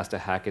and it has to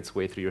hack its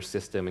way through your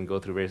system and go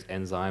through various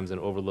enzymes and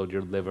overload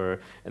your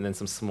liver and then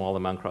some small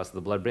amount crosses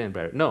the blood-brain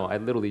barrier. No, I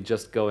literally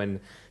just go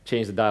and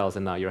change the dials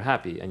and now you're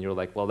happy. And you're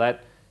like, well,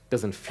 that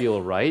doesn't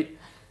feel right.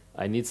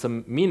 I need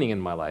some meaning in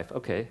my life.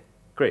 Okay,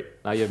 great,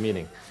 now you have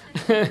meaning.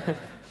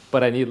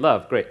 But I need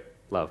love. Great,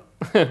 love.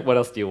 What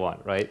else do you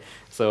want, right?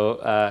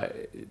 So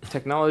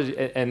technology,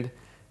 and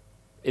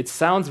it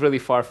sounds really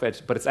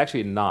far-fetched, but it's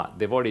actually not.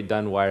 They've already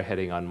done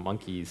wireheading on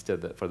monkeys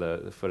for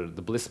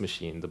the Bliss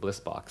machine, the Bliss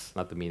box,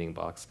 not the meaning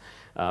box.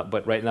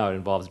 But right now it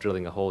involves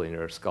drilling a hole in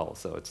your skull,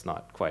 so it's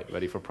not quite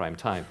ready for prime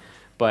time.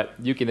 But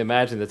you can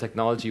imagine the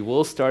technology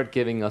will start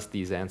giving us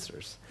these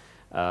answers.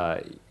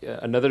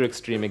 Another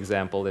extreme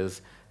example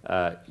is,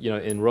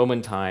 in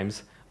Roman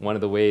times, one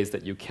of the ways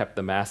that you kept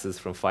the masses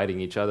from fighting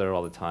each other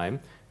all the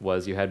time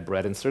was you had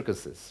bread and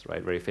circuses,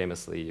 right? Very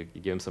famously, you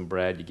give them some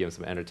bread, you give them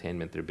some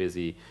entertainment, they're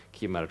busy,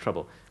 keep them out of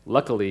trouble.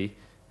 Luckily,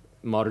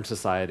 modern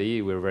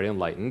society, we're very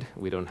enlightened.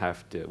 We're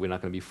not going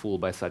to be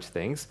fooled by such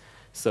things.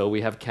 So we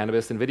have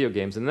cannabis and video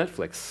games and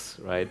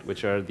Netflix, right?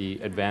 Which are the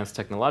advanced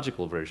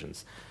technological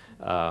versions.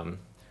 I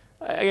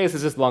guess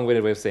it's just a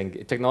long-winded way of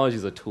saying technology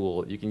is a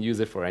tool. You can use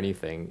it for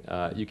anything.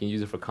 You can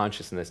use it for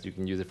consciousness. You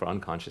can use it for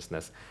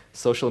unconsciousness.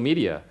 Social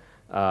media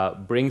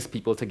brings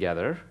people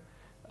together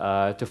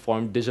to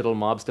form digital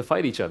mobs to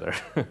fight each other,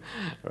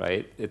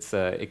 right?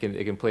 It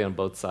can play on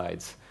both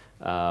sides.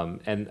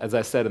 And as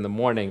I said in the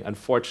morning,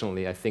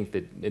 unfortunately, I think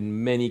that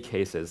in many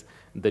cases,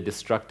 the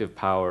destructive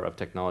power of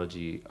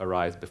technology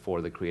arrives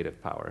before the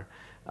creative power.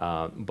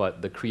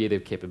 But the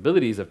creative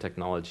capabilities of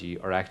technology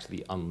are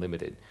actually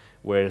unlimited.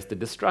 Whereas the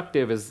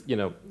destructive is,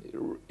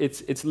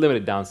 it's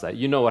limited downside.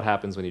 You know what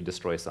happens when you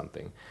destroy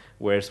something.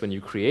 Whereas when you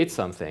create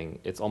something,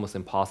 it's almost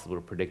impossible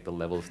to predict the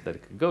levels that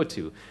it could go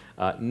to.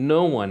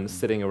 No one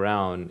sitting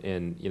around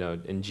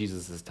in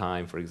Jesus'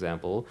 time, for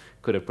example,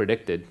 could have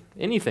predicted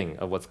anything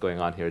of what's going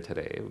on here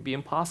today. It would be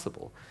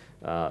impossible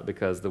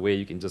because the way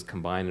you can just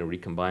combine and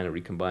recombine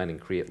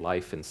and create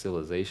life and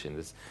civilization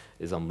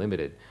is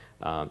unlimited.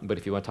 But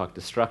if you want to talk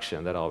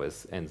destruction, that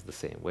always ends the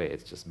same way.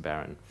 It's just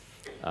barren.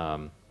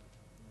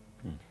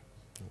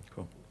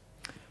 Cool.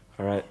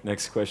 All right,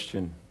 next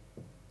question.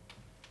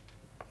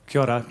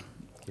 Kia ora.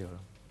 Kia ora.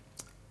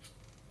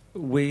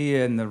 We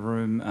in the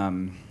room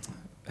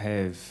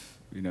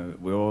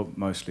we're all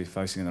mostly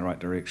facing in the right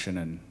direction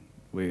and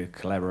we're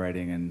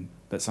collaborating,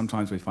 but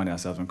sometimes we find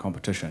ourselves in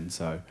competition.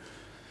 So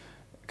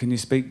can you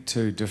speak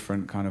to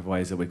different kind of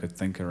ways that we could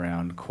think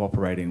around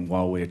cooperating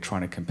while we're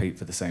trying to compete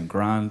for the same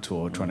grant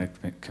or trying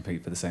to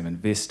compete for the same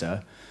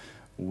investor,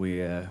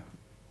 where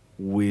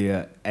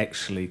we're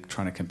actually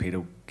trying to compete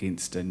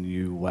against a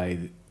new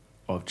way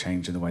of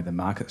change in the way the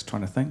market's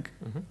trying to think.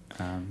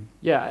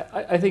 Yeah,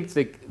 I think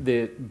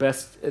the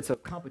best,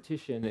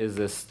 competition is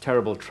this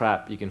terrible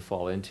trap you can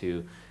fall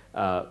into.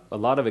 A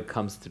lot of it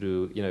comes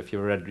through, if you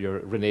read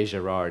René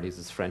Girard, he's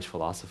this French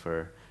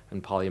philosopher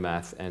and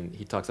polymath, and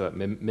he talks about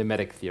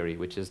mimetic theory,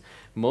 which is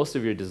most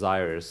of your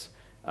desires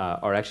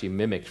are actually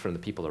mimicked from the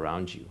people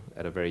around you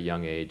at a very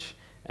young age.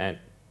 And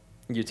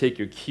you take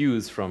your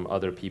cues from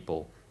other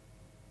people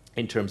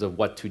in terms of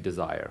what to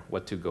desire,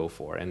 what to go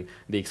for. And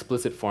the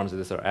explicit forms of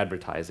this are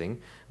advertising,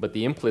 but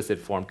the implicit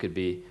form could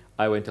be,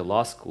 I went to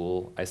law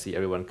school, I see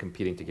everyone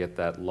competing to get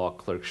that law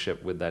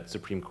clerkship with that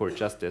Supreme Court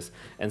justice,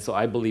 and so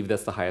I believe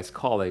that's the highest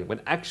calling,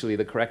 when actually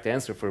the correct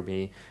answer for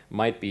me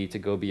might be to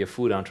go be a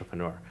food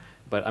entrepreneur.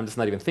 But I'm just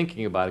not even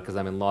thinking about it because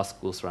I'm in law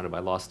school surrounded by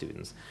law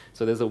students.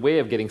 So there's a way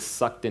of getting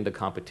sucked into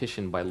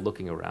competition by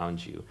looking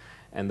around you.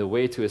 And the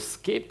way to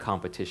escape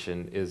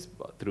competition is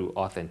through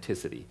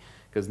authenticity,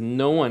 because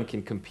no one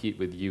can compete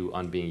with you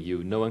on being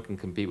you. No one can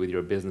compete with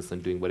your business on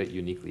doing what it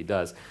uniquely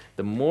does.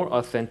 The more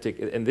authentic,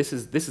 and this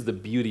is the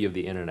beauty of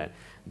the internet.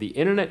 The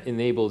internet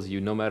enables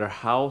you, no matter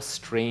how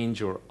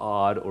strange or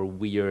odd or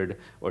weird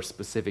or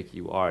specific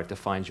you are, to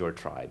find your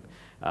tribe.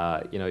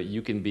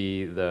 You can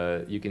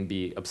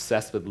be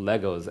obsessed with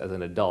Legos as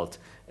an adult,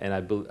 and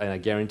I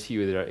guarantee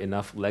you there are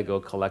enough Lego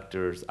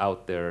collectors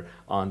out there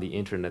on the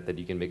internet that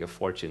you can make a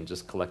fortune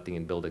just collecting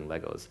and building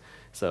Legos.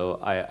 So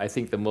I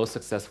think the most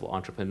successful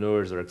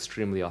entrepreneurs are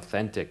extremely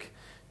authentic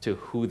to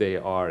who they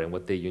are and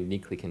what they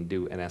uniquely can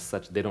do, and as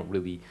such, they don't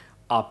really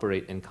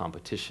operate in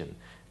competition.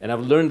 And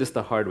I've learned this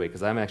the hard way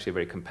because I'm actually a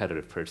very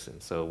competitive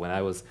person. So when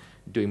I was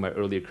doing my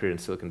earlier career in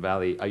Silicon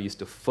Valley, I used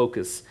to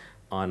focus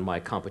on my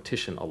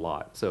competition a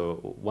lot.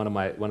 So one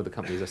of the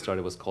companies I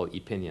started was called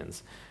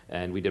Opinions,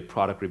 and we did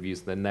product reviews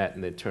on the net,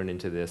 and it turned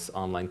into this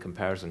online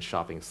comparison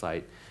shopping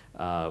site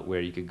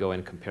where you could go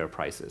and compare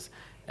prices.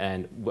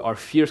 And our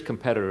fierce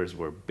competitors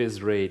were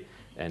BizRate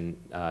and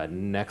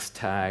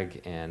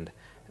NextTag and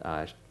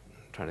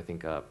trying to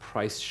think,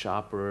 Price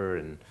Shopper,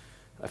 and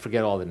I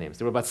forget all the names.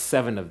 There were about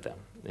 7 of them,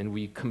 and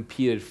we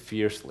competed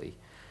fiercely.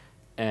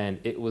 And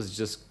it was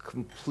just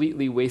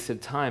completely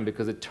wasted time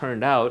because it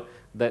turned out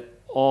that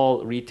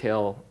all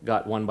retail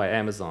got won by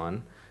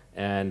Amazon,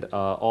 and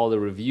all the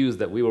reviews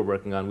that we were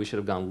working on, we should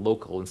have gone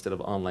local instead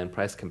of online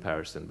price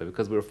comparison. But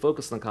because we were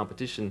focused on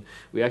competition,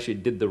 we actually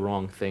did the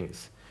wrong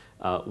things.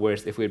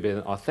 Whereas if we had been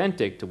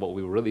authentic to what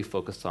we were really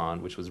focused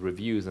on, which was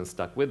reviews, and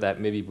stuck with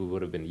that, maybe we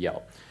would have been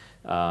Yelp.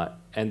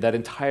 And that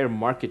entire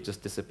market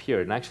just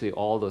disappeared. And actually,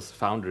 all those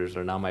founders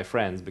are now my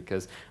friends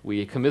because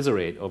we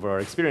commiserate over our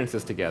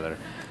experiences together.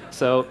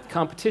 So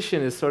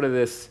competition is sort of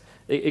this,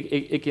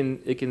 it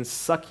can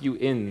suck you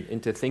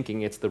into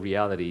thinking it's the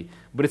reality,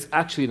 but it's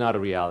actually not a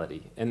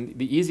reality. And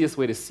the easiest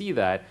way to see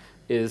that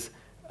is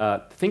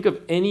think of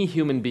any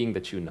human being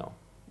that you know.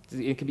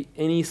 It can be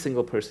any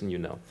single person you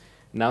know.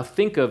 Now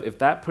think of, if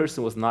that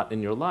person was not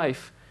in your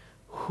life,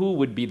 who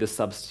would be the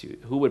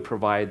substitute? Who would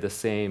provide the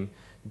same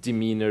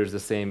demeanors, the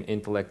same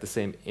intellect, the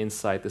same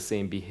insight, the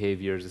same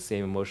behaviors, the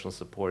same emotional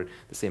support,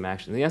 the same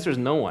action? The answer is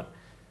no one.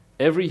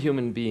 Every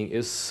human being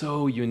is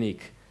so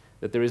unique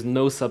that there is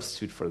no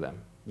substitute for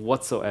them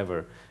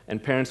whatsoever.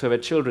 And parents who have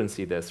had children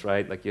see this,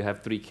 right? Like you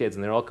have 3 kids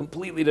and they're all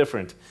completely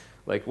different.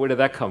 Like, where did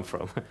that come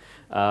from?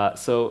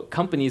 So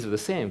companies are the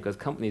same because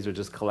companies are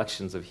just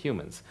collections of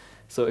humans.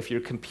 So if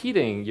you're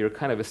competing, you're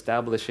kind of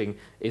establishing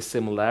a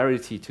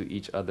similarity to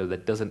each other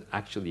that doesn't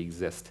actually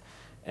exist.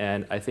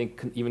 And I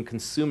think even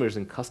consumers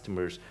and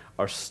customers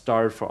are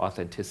starved for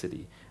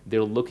authenticity.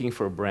 They're looking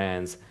for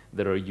brands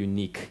that are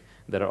unique,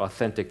 that are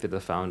authentic to the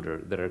founder,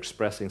 that are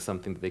expressing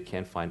something that they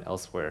can't find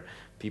elsewhere.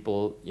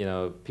 People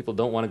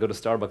don't want to go to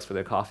Starbucks for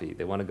their coffee.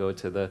 They want to go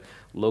to the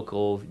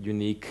local,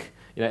 unique.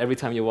 Every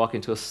time you walk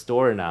into a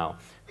store now,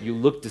 you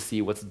look to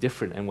see what's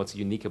different and what's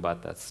unique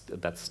about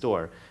that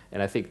store.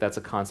 And I think that's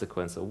a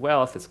consequence of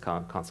wealth, it's a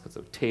consequence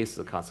of taste,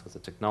 it's a consequence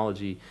of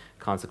technology,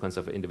 consequence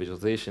of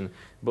individualization.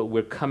 But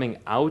we're coming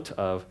out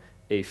of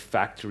a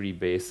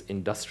factory-based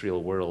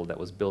industrial world that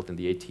was built in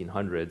the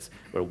 1800s,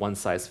 where one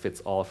size fits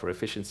all for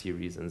efficiency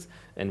reasons.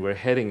 And we're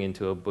heading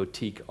into a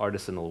boutique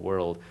artisanal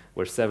world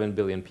where 7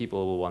 billion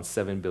people will want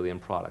 7 billion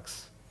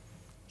products.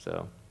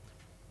 So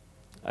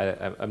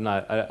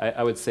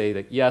I would say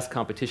that yes,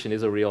 competition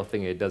is a real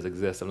thing, it does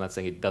exist. I'm not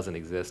saying it doesn't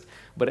exist,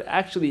 but it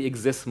actually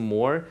exists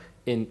more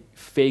in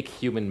fake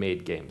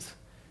human-made games,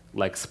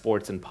 like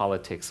sports and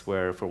politics,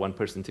 where for one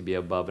person to be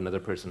above, another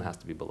person has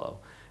to be below,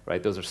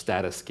 right? Those are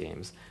status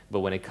games.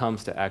 But when it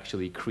comes to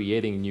actually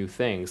creating new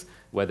things,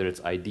 whether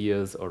it's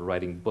ideas or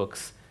writing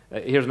books,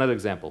 here's another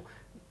example.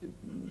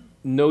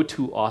 No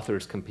 2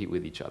 authors compete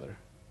with each other.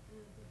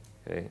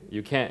 Okay?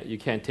 You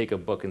can't take a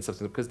book and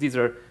substance, because these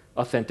are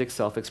authentic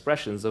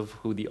self-expressions of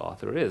who the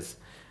author is.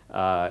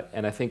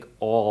 And I think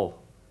all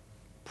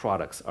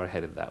products are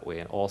headed that way,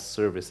 and all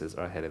services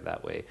are headed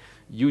that way.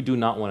 You do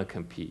not want to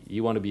compete.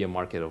 You want to be a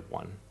market of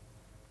one.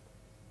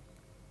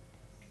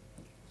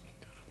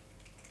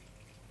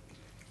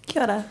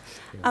 Kia ora.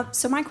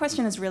 So my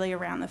question is really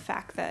around the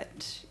fact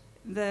that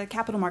the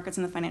capital markets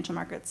and the financial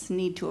markets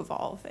need to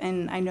evolve.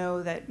 And I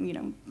know that,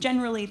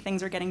 generally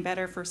things are getting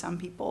better for some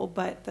people,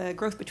 but the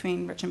growth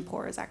between rich and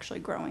poor is actually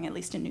growing, at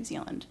least in New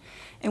Zealand.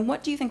 And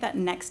what do you think that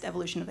next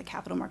evolution of the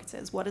capital markets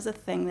is? What is a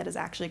thing that is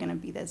actually going to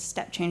be the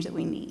step change that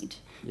we need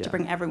to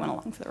bring everyone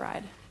along for the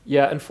ride?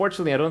 Yeah,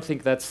 unfortunately, I don't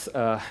think that's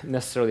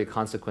necessarily a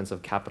consequence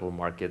of capital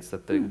markets,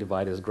 that the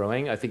divide is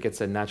growing. I think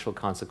it's a natural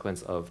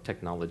consequence of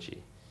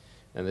technology.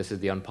 And this is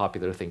the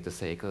unpopular thing to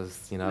say,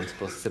 because I'm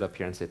supposed to sit up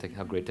here and say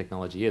how great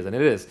technology is, and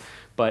it is.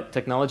 But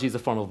technology is a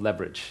form of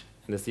leverage,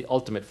 and it's the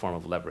ultimate form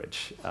of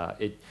leverage.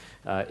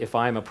 If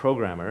I'm a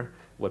programmer,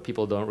 what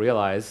people don't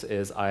realize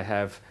is I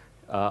have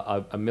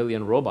a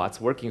million robots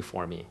working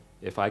for me.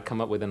 If I come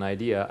up with an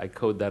idea, I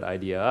code that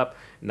idea up.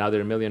 Now there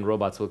are a million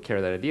robots who will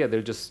carry that idea.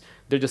 They're just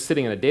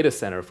sitting in a data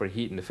center for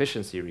heat and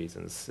efficiency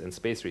reasons and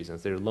space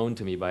reasons. They're loaned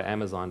to me by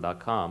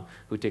Amazon.com,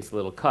 who takes a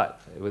little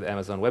cut with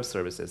Amazon Web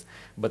Services.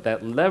 But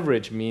that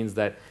leverage means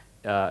that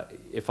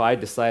if I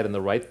decide on the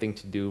right thing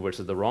to do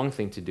versus the wrong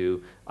thing to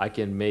do, I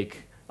can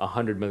make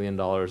 $100 million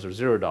or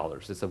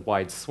 $0. It's a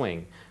wide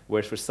swing.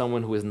 Whereas for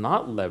someone who is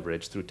not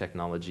leveraged through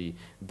technology,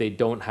 they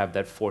don't have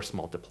that force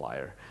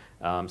multiplier.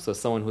 So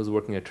someone who's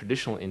working in a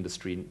traditional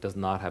industry does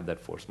not have that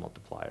force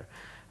multiplier.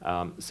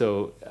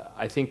 So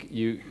I think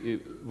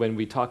when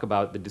we talk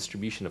about the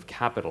distribution of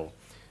capital,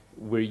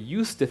 we're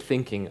used to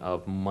thinking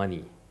of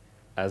money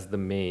as the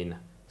main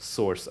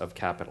source of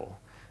capital.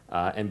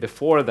 And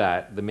before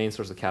that, the main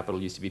source of capital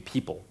used to be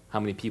people. How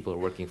many people are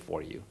working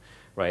for you,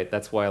 right?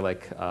 That's why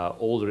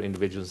older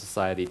individuals in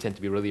society tend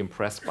to be really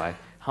impressed by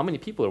how many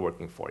people are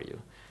working for you.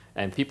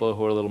 And people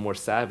who are a little more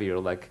savvy are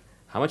like,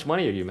 how much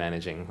money are you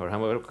managing? Or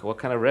what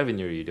kind of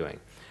revenue are you doing?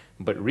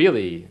 But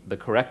really, the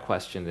correct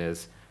question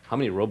is, how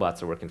many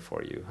robots are working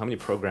for you? How many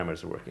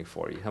programmers are working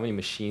for you? How many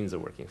machines are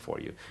working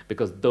for you?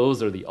 Because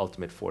those are the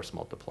ultimate force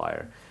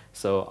multiplier.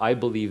 So I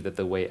believe that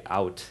the way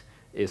out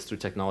is through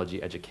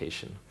technology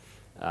education.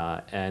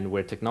 And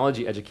where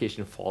technology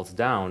education falls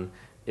down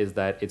is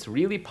that it's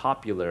really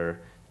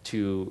popular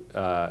to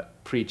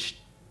preach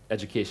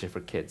education for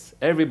kids.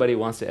 Everybody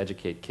wants to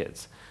educate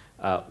kids.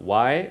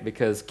 Why?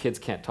 Because kids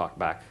can't talk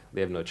back. They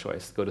have no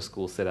choice. Go to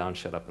school, sit down,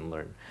 shut up, and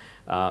learn.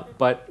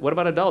 But what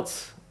about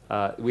adults?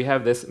 We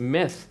have this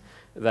myth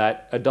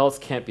that adults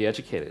can't be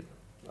educated.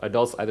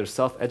 Adults either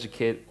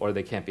self-educate or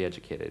they can't be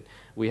educated.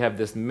 We have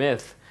this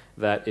myth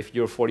that if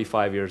you're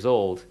 45 years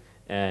old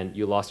and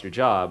you lost your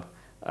job,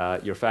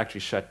 your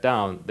factory shut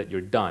down, that you're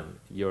done.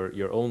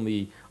 Your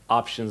only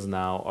options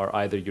now are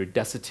either you're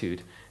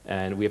destitute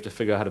and we have to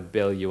figure out how to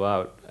bail you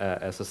out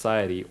as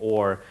society,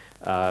 or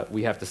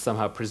we have to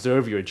somehow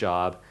preserve your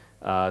job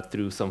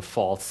through some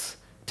false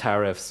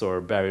tariffs or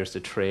barriers to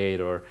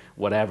trade or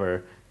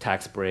whatever,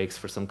 tax breaks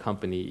for some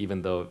company,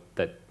 even though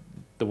that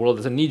the world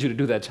doesn't need you to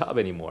do that job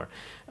anymore.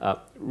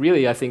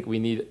 Really, I think we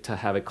need to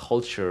have a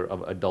culture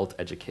of adult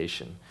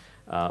education.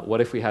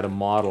 What if we had a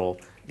model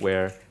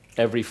where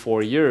every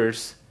 4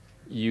 years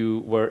you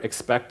were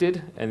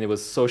expected, and it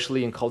was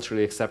socially and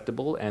culturally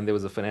acceptable, and there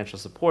was a financial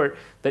support,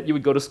 that you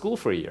would go to school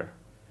for a year.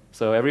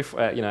 So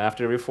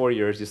after every 4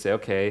 years, you say,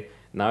 okay,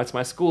 now it's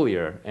my school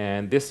year,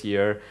 and this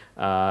year,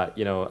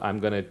 I'm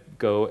going to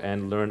go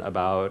and learn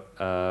about,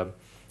 I'm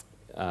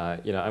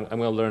going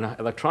to learn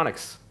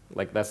electronics.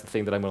 Like that's the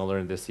thing that I'm going to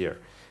learn this year.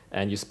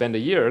 And you spend a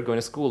year going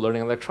to school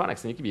learning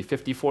electronics, and you can be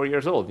 54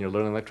 years old and you're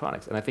learning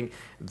electronics. And I think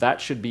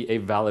that should be a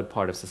valid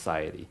part of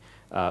society.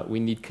 We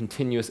need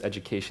continuous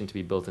education to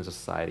be built into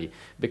society,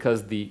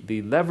 because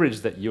the leverage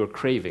that you're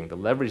craving, the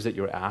leverage that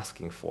you're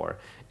asking for,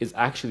 is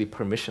actually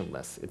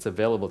permissionless. It's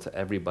available to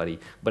everybody,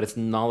 but it's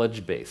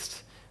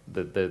knowledge-based.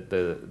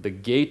 The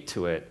gate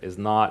to it is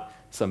not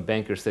some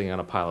banker sitting on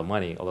a pile of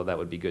money, although that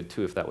would be good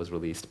too if that was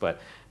released,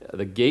 but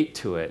the gate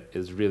to it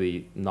is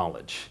really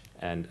knowledge,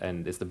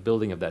 and it's the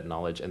building of that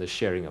knowledge and the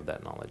sharing of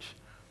that knowledge.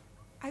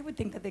 I would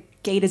think that the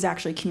gate is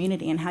actually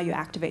community and how you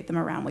activate them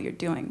around what you're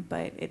doing,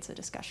 but it's a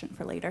discussion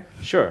for later.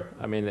 Sure.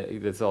 I mean,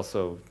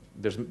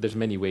 there's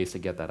many ways to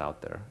get that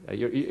out there.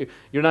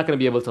 You're not going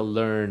to be able to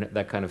learn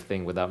that kind of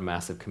thing without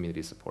massive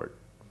community support,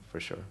 for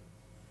sure.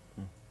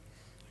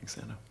 Thanks,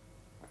 Anna.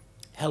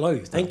 Hello.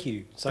 Thank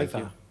you so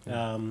far.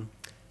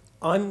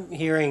 I'm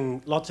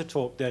hearing lots of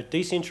talk that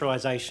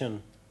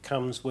decentralization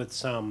comes with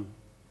some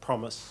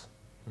promise.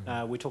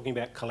 We're talking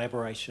about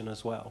collaboration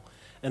as well.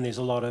 And there's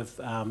a lot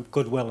of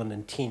goodwill and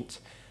intent,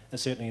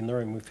 certainly in the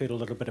room. We've heard a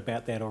little bit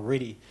about that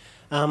already.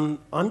 I'm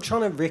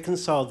trying to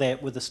reconcile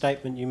that with the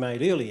statement you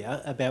made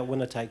earlier about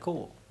winner take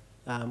all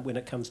when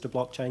it comes to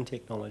blockchain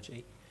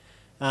technology.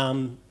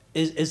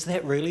 Is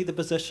that really the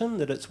position,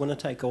 that it's winner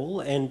take all?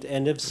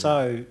 And if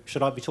so,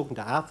 should I be talking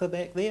to Arthur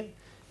back there?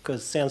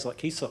 Because it sounds like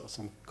he's got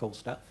some cool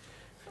stuff.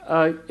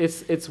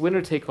 It's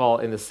winner take all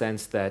in the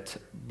sense that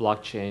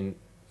blockchain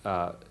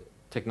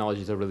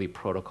technologies are really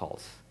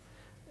protocols.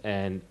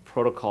 and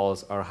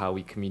protocols are how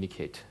we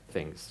communicate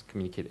things,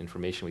 communicate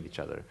information with each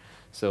other.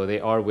 So they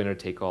are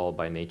winner-take-all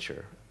by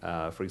nature.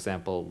 For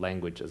example,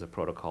 language as a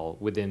protocol.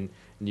 Within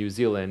New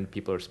Zealand,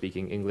 people are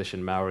speaking English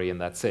and Maori, and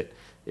that's it.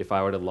 If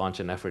I were to launch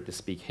an effort to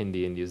speak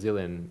Hindi in New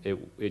Zealand,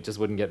 it just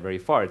wouldn't get very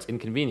far. It's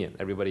inconvenient.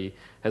 Everybody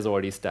has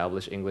already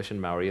established English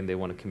and Maori, and they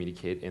want to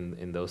communicate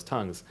in those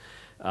tongues.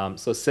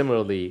 So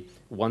similarly,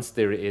 once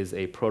there is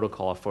a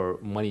protocol for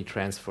money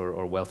transfer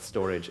or wealth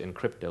storage in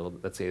crypto,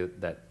 let's say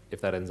that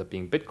if that ends up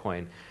being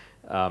Bitcoin,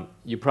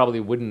 you probably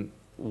wouldn't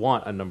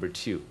want a number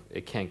 2.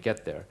 It can't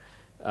get there.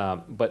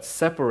 But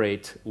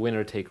separate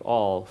winner take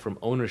all from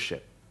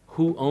ownership.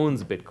 Who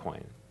owns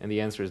Bitcoin? And the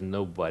answer is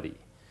nobody.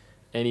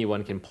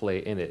 Anyone can play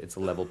in it. It's a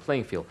level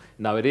playing field.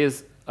 Now it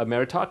is a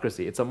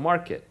meritocracy. It's a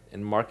market,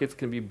 and markets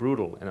can be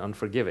brutal and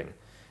unforgiving.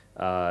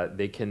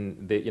 They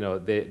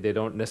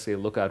don't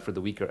necessarily look out for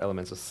the weaker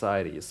elements of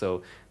society.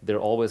 So there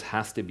always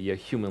has to be a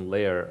human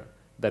layer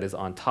that is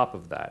on top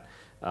of that,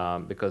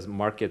 because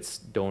markets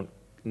don't.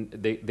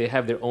 They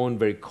have their own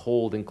very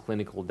cold and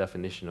clinical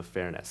definition of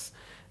fairness.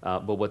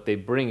 But what they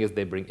bring is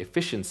they bring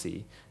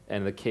efficiency. And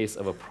in the case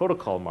of a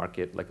protocol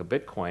market like a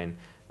Bitcoin,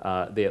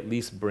 they at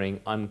least bring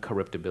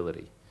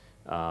uncorruptibility.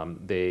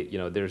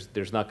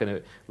 There's not going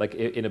to, like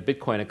in a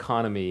Bitcoin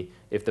economy,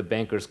 if the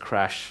bankers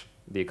crash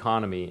the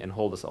economy and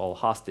hold us all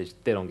hostage,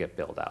 they don't get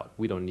bailed out.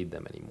 We don't need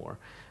them anymore.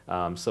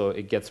 So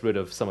it gets rid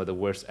of some of the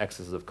worst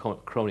excesses of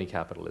crony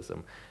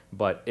capitalism.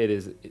 But it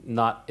is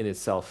not in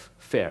itself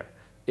fair.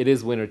 It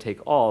is winner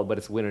take all, but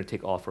it's winner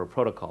take all for a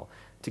protocol.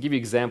 To give you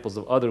examples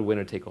of other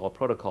winner-take-all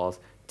protocols,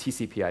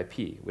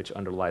 TCP/IP, which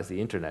underlies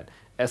the internet,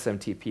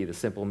 SMTP, the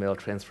Simple Mail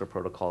Transfer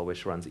Protocol,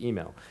 which runs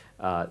email.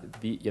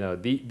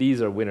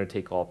 These are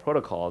winner-take-all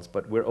protocols,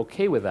 but we're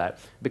okay with that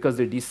because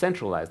they're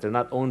decentralized. They're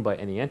not owned by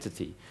any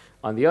entity.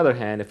 On the other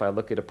hand, if I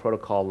look at a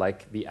protocol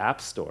like the App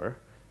Store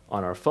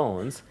on our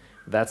phones,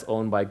 that's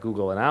owned by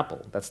Google and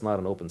Apple. That's not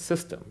an open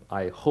system.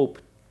 I hope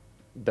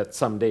that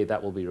someday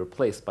that will be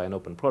replaced by an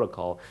open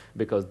protocol,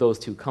 because those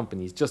two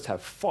companies just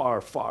have far,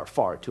 far,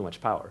 far too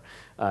much power.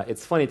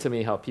 It's funny to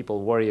me how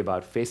people worry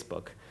about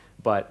Facebook,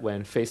 but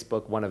when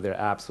Facebook, one of their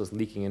apps, was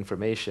leaking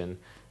information,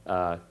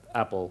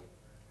 Apple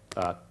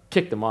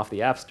kicked them off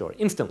the App Store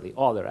instantly,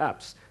 all their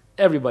apps.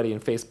 Everybody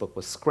in Facebook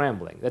was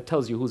scrambling. That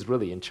tells you who's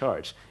really in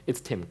charge. It's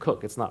Tim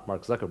Cook, it's not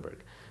Mark Zuckerberg.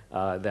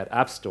 That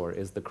App Store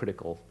is the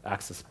critical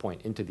access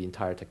point into the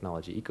entire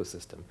technology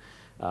ecosystem.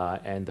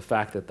 And the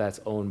fact that that's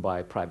owned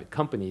by private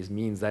companies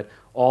means that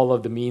all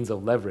of the means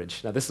of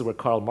leverage, now this is where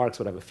Karl Marx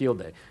would have a field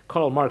day.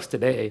 Karl Marx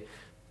today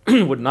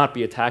would not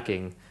be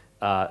attacking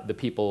the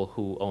people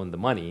who own the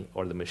money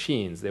or the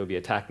machines. They would be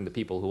attacking the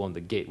people who own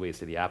the gateways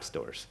to the app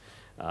stores,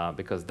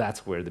 because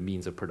that's where the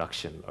means of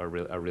production are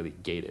really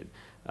gated.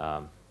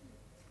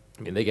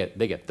 They get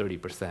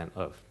 30%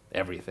 of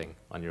everything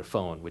on your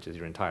phone, which is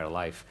your entire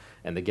life,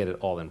 and they get it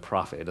all in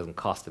profit. It doesn't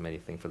cost them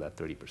anything for that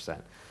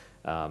 30%.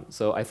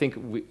 So I think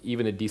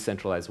even in a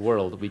decentralized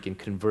world, we can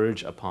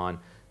converge upon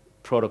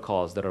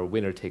protocols that are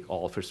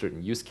winner-take-all for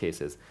certain use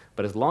cases.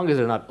 But as long as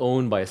they're not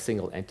owned by a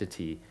single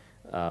entity,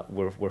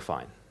 we're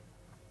fine.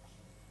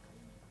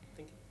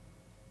 Thank you.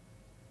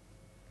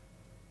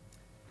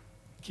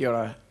 Kia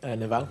ora,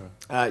 Naval.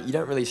 You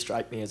don't really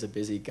strike me as a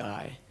busy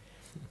guy.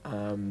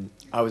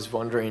 I was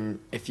wondering,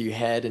 if you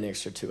had an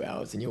extra 2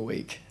 hours in your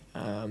week,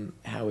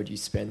 how would you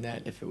spend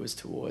that if it was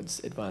towards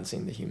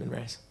advancing the human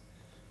race?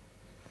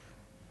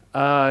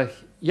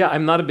 Yeah,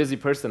 I'm not a busy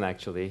person,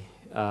 actually.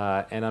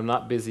 And I'm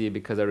not busy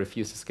because I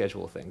refuse to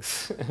schedule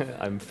things.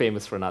 I'm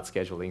famous for not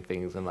scheduling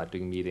things and not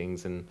doing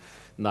meetings and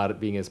not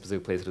being in a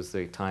specific place at a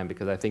specific time,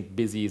 because I think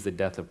busy is the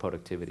death of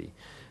productivity.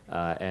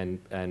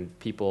 And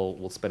people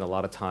will spend a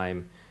lot of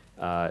time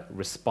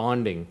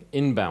responding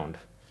inbound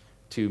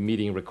to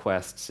meeting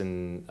requests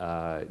and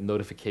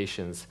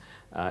notifications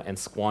and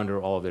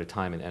squander all of their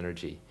time and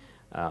energy.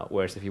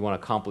 Whereas if you want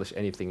to accomplish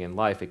anything in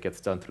life, it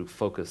gets done through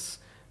focus,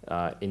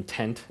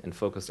 intent, and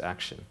focused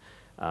action.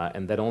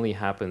 And that only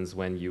happens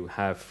when you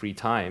have free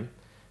time.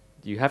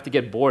 You have to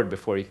get bored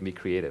before you can be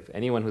creative.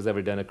 Anyone who's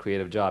ever done a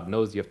creative job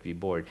knows you have to be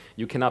bored.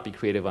 You cannot be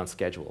creative on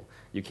schedule.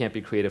 You can't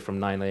be creative from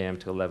 9 a.m.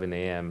 to 11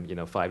 a.m.,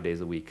 5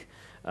 days a week.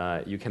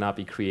 You cannot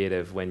be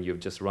creative when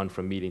you've just run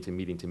from meeting to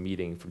meeting to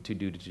meeting, from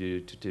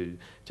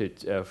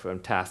from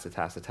task to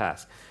task to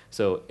task.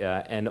 So,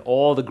 and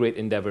all the great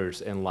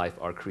endeavors in life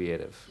are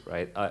creative,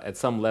 right? At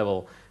some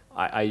level,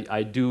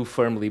 I do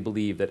firmly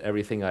believe that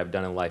everything I've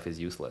done in life is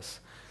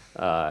useless.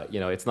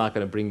 It's not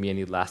going to bring me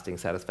any lasting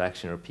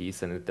satisfaction or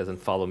peace, and it doesn't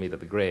follow me to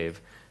the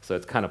grave, so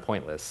it's kind of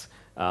pointless.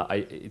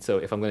 So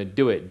if I'm going to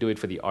do it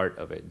for the art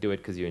of it. Do it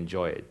because you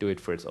enjoy it. Do it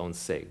for its own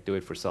sake. Do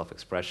it for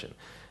self-expression.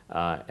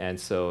 And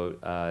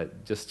so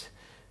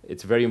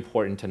it's very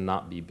important to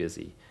not be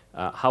busy.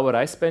 How would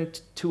I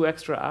spend 2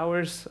 extra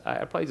hours?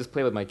 I'd probably just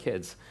play with my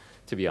kids,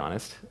 to be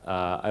honest.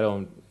 I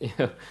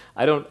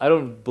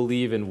don't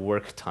believe in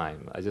work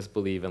time. I just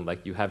believe in,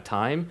 like, you have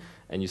time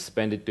and you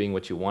spend it doing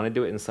what you want to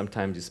do, and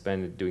sometimes you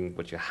spend it doing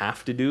what you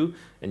have to do,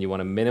 and you want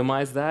to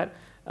minimize that.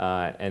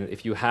 And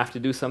if you have to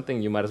do something,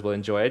 you might as well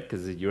enjoy it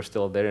because you're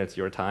still there and it's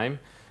your time.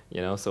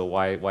 so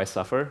why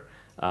suffer?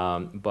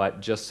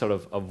 But just sort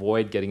of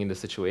avoid getting into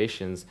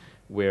situations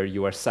where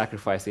you are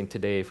sacrificing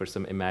today for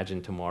some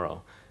imagined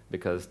tomorrow,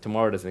 because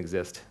tomorrow doesn't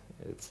exist.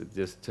 It's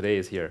just today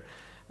is here.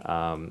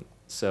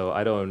 So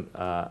I don't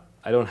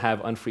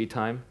have unfree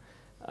time,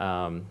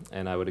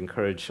 and I would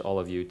encourage all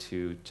of you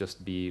to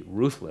just be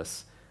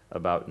ruthless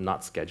about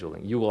not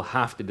scheduling. You will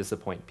have to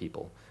disappoint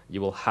people.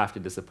 You will have to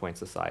disappoint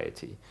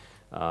society.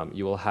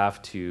 You will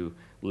have to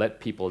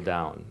let people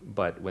down,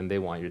 but when they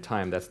want your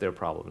time, that's their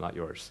problem, not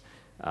yours.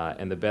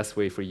 And the best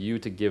way for you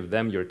to give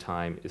them your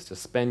time is to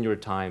spend your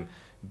time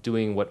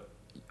doing what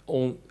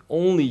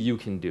only you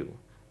can do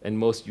and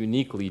most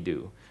uniquely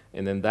do.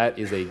 And then that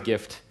is a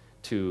gift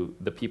to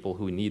the people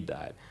who need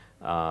that.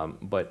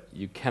 But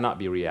you cannot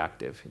be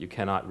reactive. You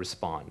cannot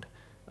respond.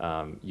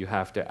 You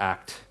have to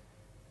act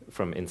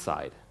from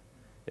inside,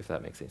 if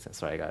that makes any sense.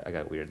 Sorry, I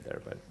got weird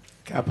there, but.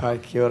 Ka pai,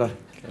 kia ora.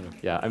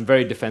 Yeah, I'm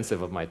very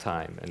defensive of my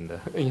time, and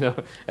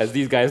as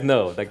these guys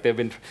know, like they've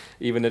been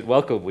even at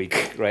Welcome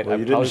Week, right? Well,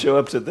 you didn't show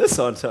up to this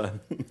on time.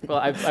 Well,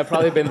 I've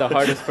probably been the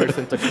hardest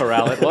person to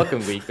corral at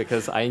Welcome Week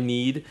because I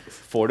need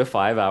 4 to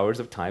 5 hours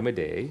of time a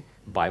day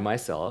by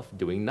myself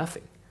doing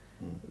nothing.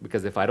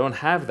 Because if I don't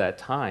have that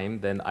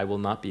time, then I will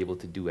not be able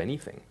to do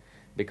anything.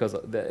 Because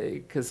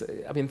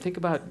I mean, think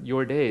about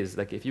your days.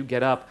 Like if you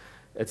get up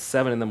at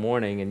 7 in the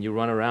morning and you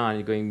run around,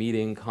 you're going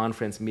meeting,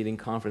 conference,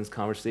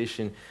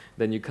 conversation,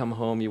 then you come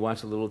home, you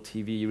watch a little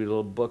TV, you read a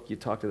little book, you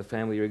talk to the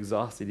family, you're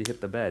exhausted, you hit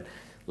the bed.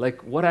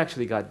 Like what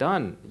actually got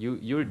done? You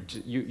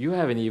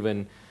haven't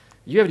even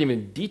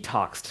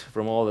detoxed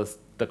from all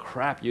the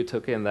crap you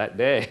took in that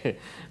day,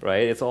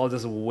 right? It's all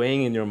just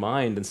weighing in your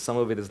mind, and some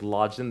of it is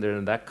lodged in there,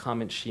 and that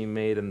comment she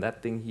made, and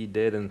that thing he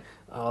did, and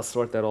I'll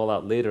sort that all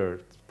out later,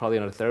 probably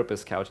on a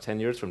therapist's couch 10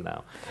 years from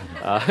now,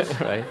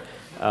 right?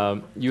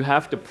 You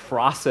have to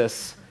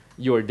process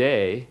your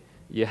day,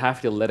 you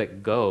have to let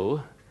it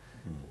go,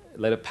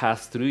 let it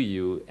pass through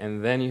you,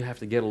 and then you have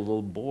to get a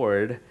little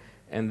bored,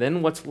 and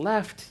then what's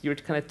left, you're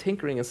kind of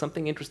tinkering, and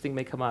something interesting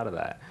may come out of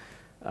that.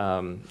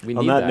 On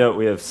that note,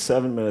 we have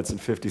 7 minutes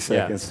and 50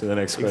 seconds to the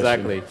next question.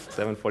 Exactly,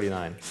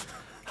 7:49.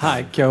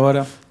 Hi, kia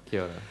ora.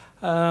 Kia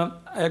ora.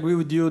 I agree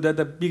with you that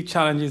the big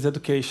challenge is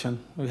education.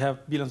 We have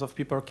billions of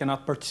people who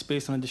cannot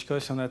participate in a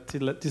discussion at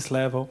this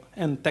level,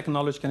 and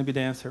technology can be the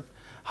answer.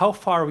 How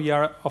far we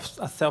are of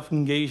a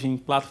self-engaging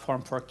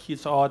platform for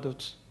kids or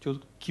adults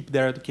to keep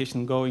their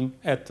education going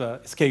at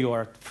scale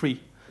or free?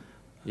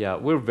 Yeah,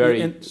 we're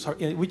very...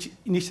 which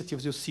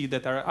initiatives you see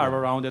that are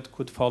around that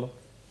could follow?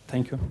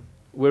 Thank you.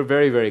 We're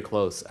very, very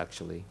close,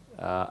 actually.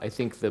 I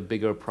think the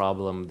bigger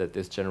problem that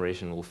this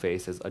generation will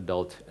face is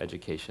adult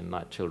education,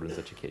 not children's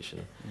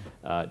education.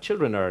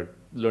 Children are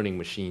learning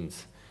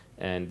machines,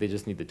 and they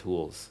just need the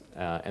tools.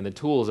 And the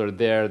tools are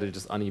there, they're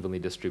just unevenly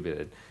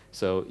distributed.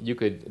 So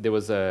there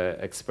was an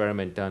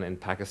experiment done in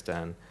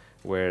Pakistan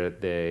where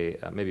they,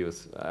 I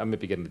might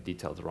be getting the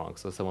details wrong,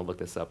 so someone look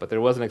this up, but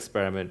there was an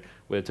experiment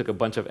where they took a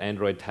bunch of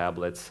Android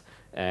tablets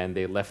and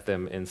they left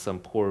them in some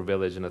poor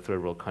village in a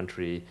third world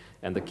country,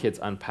 and the kids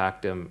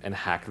unpacked them and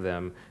hacked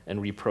them and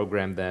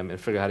reprogrammed them and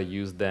figured out how to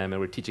use them, and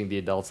we're teaching the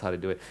adults how to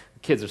do it. The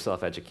kids are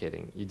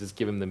self-educating. You just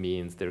give them the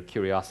means. They're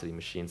curiosity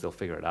machines. They'll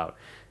figure it out.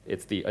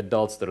 It's the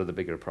adults that are the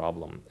bigger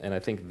problem. And I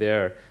think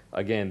there,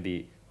 again,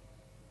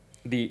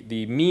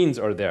 the means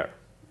are there.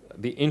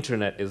 The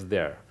internet is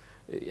there.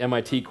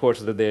 MIT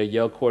courses are there,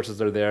 Yale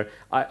courses are there.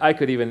 I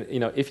could even,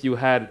 if you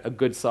had a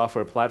good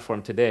software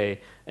platform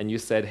today and you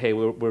said, hey,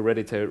 we're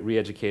ready to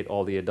re-educate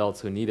all the adults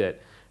who need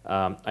it,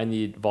 I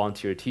need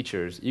volunteer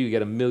teachers, you could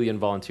get 1 million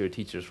volunteer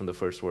teachers from the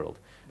first world.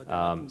 But they're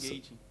not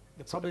engaging.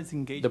 The problem is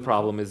engaging.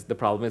 The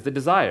problem is the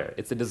desire.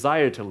 It's the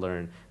desire to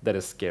learn that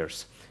is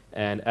scarce.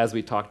 And as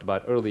we talked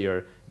about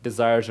earlier,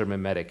 desires are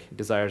mimetic,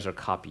 desires are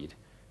copied.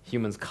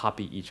 Humans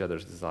copy each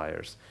other's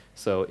desires.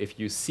 So if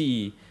you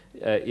see,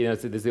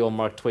 there's the old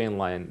Mark Twain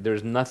line,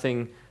 there's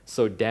nothing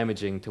so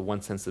damaging to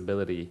one's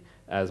sensibility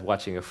as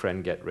watching a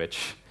friend get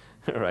rich,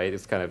 right?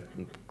 It's kind of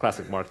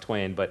classic Mark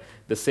Twain, but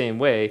the same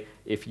way,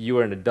 if you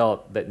are an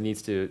adult that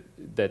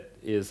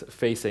is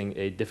facing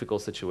a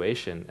difficult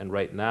situation, and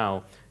right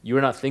now,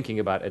 you're not thinking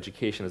about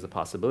education as a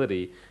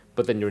possibility,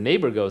 but then your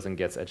neighbor goes and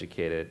gets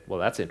educated, well,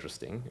 that's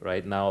interesting,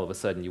 right? Now all of a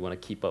sudden you want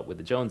to keep up with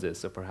the Joneses,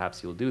 so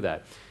perhaps you'll do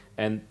that.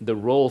 And the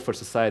role for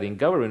society and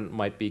government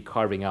might be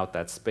carving out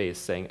that space,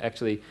 saying,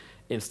 actually,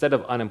 instead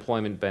of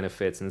unemployment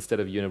benefits, instead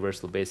of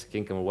universal basic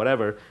income or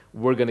whatever,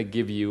 we're going to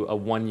give you a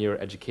 1-year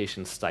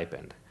education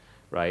stipend,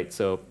 right?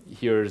 So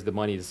here's the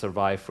money to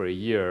survive for a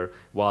year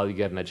while you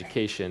get an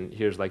education.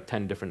 Here's like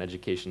 10 different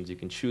educations you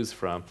can choose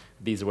from.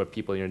 These are what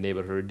people in your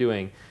neighborhood are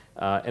doing.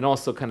 And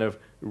also kind of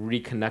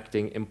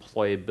reconnecting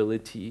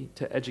employability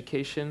to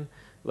education.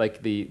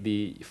 Like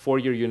the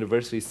 4-year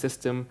university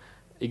system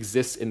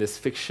exists in this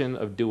fiction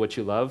of do what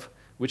you love,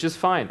 which is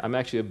fine. I'm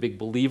actually a big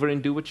believer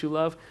in do what you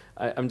love.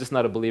 I'm just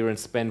not a believer in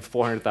spend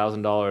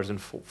 $400,000 in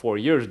 4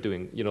 years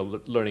doing,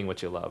 learning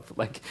what you love.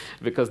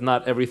 Because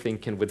not everything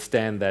can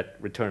withstand that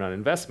return on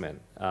investment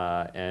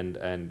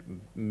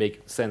and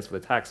make sense for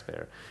the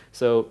taxpayer.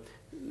 So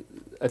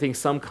I think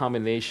some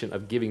combination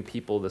of giving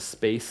people the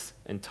space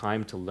and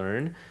time to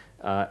learn,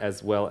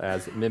 as well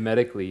as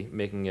mimetically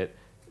making it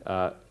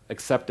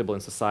acceptable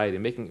in society,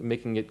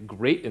 making it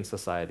great in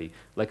society.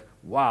 Like,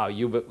 wow,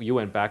 you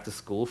went back to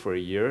school for a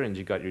year and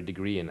you got your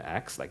degree in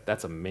X. Like,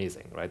 that's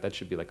amazing, right? That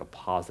should be like a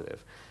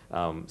positive.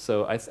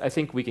 So I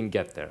think we can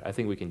get there. I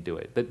think we can do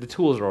it. The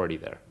tools are already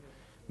there.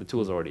 The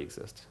tools already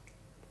exist.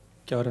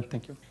 Kia ora,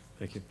 thank you.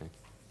 Thank you.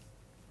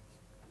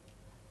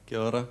 Kia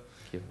ora.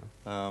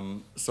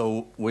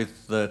 So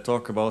with the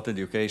talk about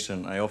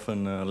education, I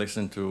often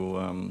listen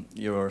to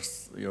your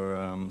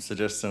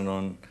suggestion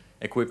on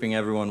equipping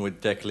everyone with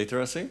tech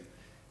literacy,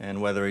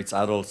 and whether it's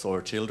adults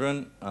or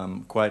children.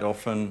 Quite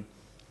often,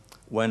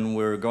 when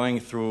we're going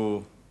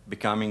through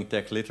becoming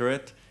tech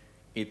literate,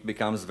 it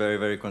becomes very,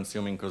 very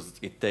consuming because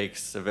it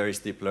takes a very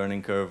steep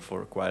learning curve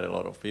for quite a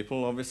lot of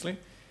people, obviously.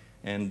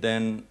 And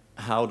then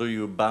how do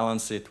you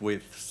balance it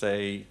with,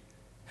 say,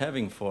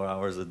 having 4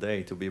 hours a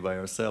day to be by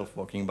yourself,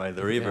 walking by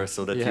the river,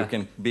 so that you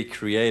can be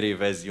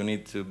creative as you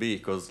need to be?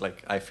 Because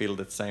like I feel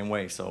the same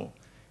way, so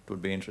it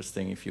would be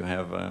interesting if you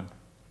have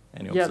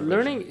any observation.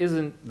 Learning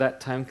isn't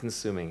that time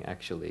consuming,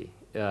 actually.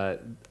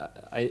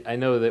 I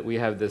know that we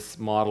have this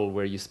model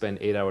where you spend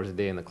 8 hours a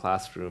day in the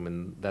classroom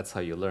and that's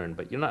how you learn,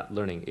 but you're not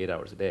learning 8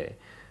 hours a day.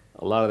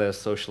 A lot of that is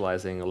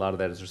socializing, a lot of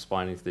that is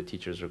responding to the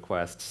teacher's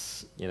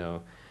requests, you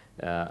know,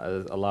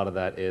 a lot of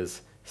that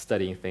is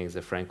studying things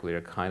that frankly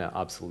are kind of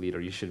obsolete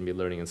or you shouldn't be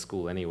learning in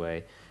school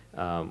anyway.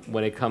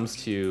 When it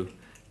comes to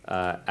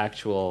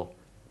actual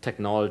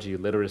technology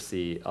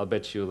literacy, I'll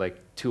bet you like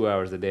 2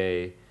 hours a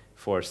day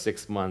for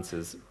 6 months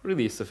is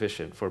really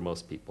sufficient for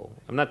most people.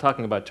 I'm not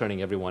talking about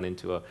turning everyone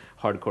into a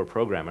hardcore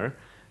programmer.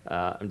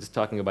 I'm just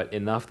talking about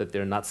enough that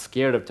they're not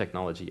scared of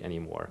technology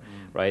anymore,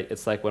 right?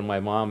 It's like when my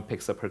mom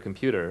picks up her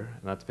computer,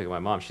 not to pick up my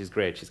mom, she's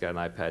great, she's got an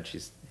iPad,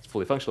 she's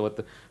fully functional, but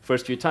the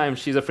first few times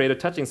she's afraid of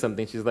touching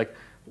something. She's like,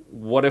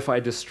 what if I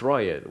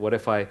destroy it? What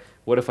if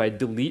I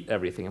delete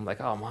everything? I'm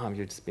like, oh mom,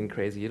 you're just being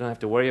crazy, you don't have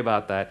to worry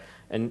about that.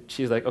 And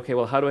she's like, okay,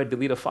 well, how do I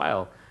delete a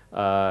file?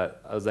 I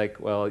was like,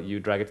 well, you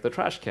drag it to the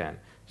trash can.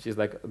 She's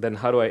like, then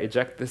how do I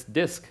eject this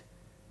disk?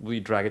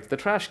 We drag it to the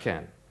trash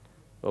can.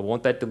 Well,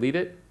 won't that delete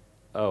it?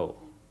 Oh,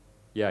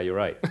 yeah, you're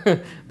right.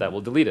 That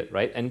will delete it,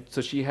 right? And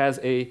so she has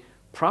a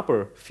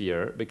proper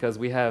fear because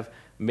we have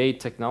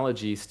made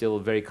technology still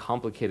very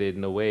complicated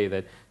in a way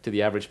that to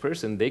the average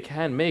person, they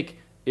can make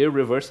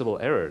irreversible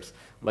errors.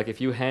 Like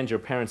if you hand your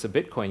parents a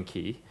Bitcoin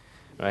key,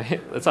 right?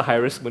 That's a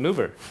high-risk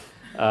maneuver.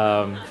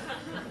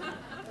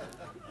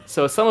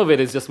 So some of it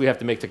is just we have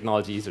to make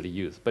technology easier to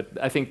use. But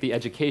I think the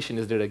education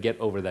is there to get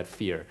over that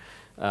fear.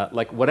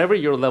 Like whatever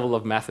your level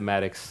of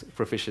mathematics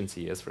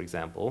proficiency is, for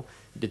example,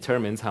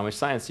 determines how much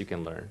science you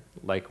can learn.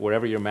 Like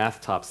wherever your math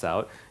tops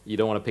out, you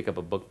don't want to pick up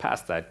a book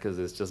past that because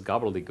it's just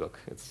gobbledygook.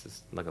 It's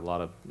just like a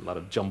lot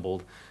of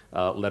jumbled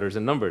letters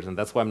and numbers, and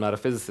that's why I'm not a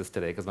physicist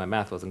today because my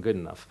math wasn't good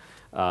enough.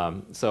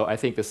 So I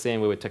think the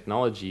same way with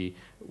technology,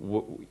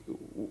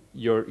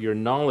 your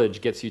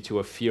knowledge gets you to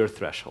a fear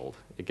threshold.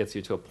 It gets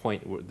you to a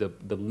point where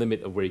the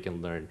limit of where you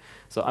can learn.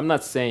 So I'm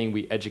not saying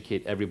we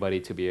educate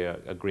everybody to be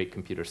a great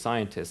computer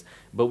scientist,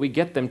 but we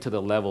get them to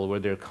the level where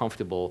they're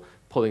comfortable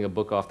pulling a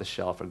book off the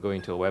shelf or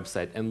going to a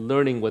website and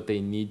learning what they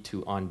need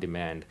to on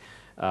demand.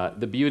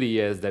 The beauty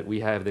is that we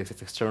have this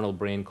external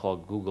brain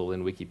called Google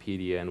and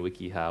Wikipedia and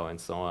WikiHow and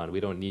so on. We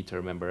don't need to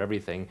remember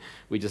everything.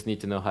 We just need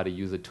to know how to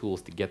use the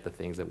tools to get the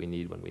things that we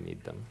need when we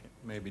need them.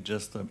 Maybe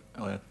just a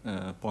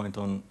point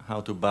on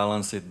how to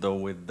balance it, though,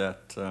 with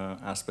that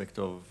aspect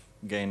of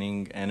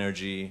gaining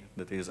energy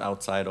that is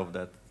outside of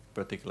that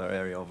particular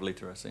area of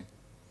literacy.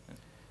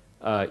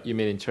 You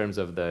mean in terms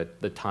of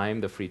the time,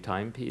 the free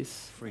time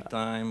piece? Free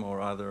time or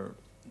other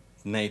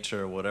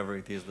nature, whatever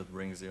it is that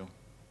brings you.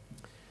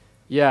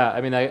 Yeah,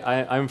 I mean,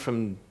 I'm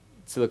from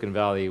Silicon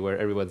Valley where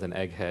everyone's an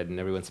egghead and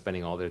everyone's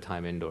spending all their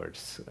time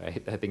indoors.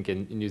 Right? I think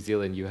in New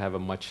Zealand you have a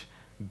much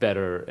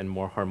better and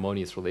more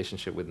harmonious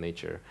relationship with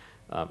nature.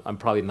 I'm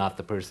probably not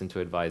the person to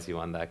advise you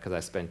on that because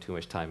I spend too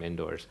much time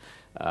indoors.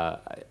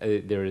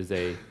 There is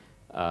a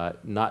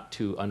not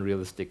too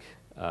unrealistic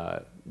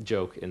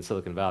joke in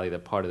Silicon Valley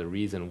that part of the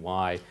reason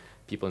why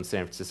people in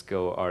San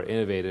Francisco are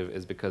innovative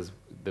is because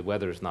the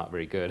weather is not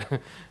very good,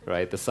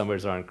 right? The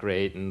summers aren't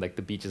great, and like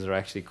the beaches are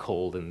actually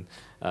cold, and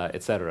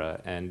et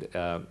cetera. And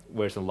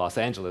whereas in Los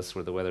Angeles,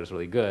 where the weather is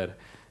really good,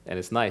 and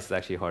it's nice, it's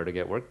actually hard to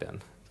get work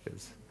done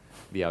because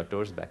the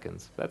outdoors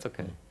beckons. But that's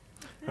okay.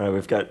 All right,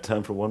 we've got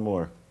time for one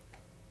more.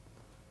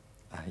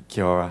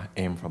 Kia ora,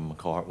 Aim from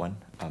Cohort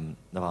 1.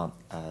 Naval,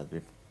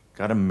 we've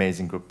got an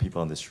amazing group of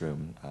people in this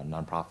room,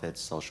 nonprofits,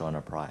 social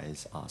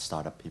enterprise,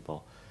 startup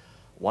people.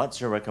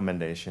 What's your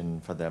recommendation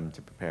for them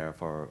to prepare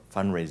for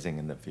fundraising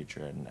in the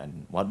future,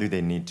 and what do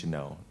they need to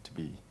know to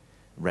be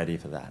ready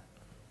for that?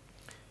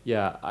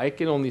 Yeah, I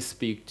can only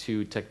speak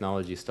to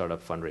technology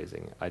startup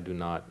fundraising. I do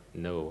not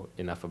know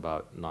enough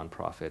about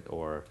nonprofit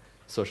or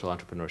social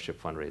entrepreneurship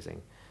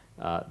fundraising.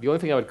 The only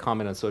thing I would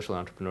comment on social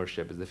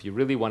entrepreneurship is if you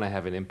really want to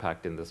have an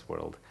impact in this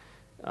world,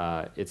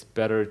 it's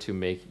better to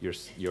make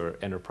your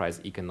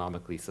enterprise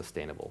economically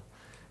sustainable.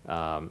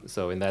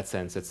 So in that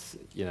sense, it's,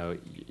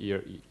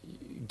 you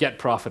get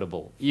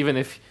profitable. Even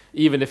if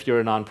you're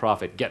a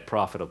nonprofit, get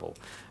profitable,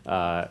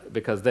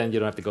 because then you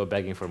don't have to go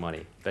begging for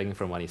money. Begging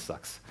for money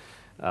sucks.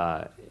 Be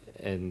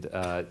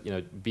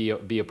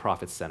a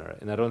profit center.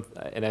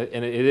 And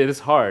it is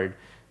hard,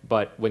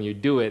 but when you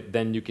do it,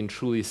 then you can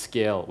truly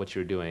scale what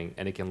you're doing,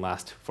 and it can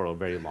last for a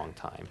very long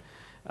time.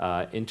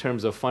 In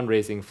terms of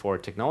fundraising for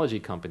technology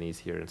companies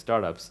here and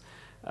startups,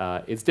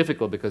 it's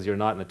difficult because you're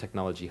not in a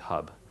technology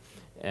hub.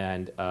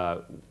 And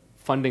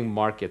funding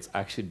markets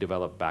actually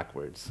develop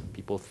backwards.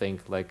 People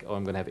think like, oh,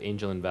 I'm going to have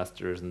angel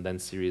investors and then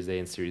Series A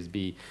and Series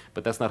B,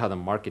 but that's not how the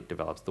market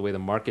develops. The way the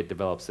market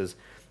develops is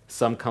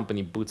some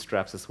company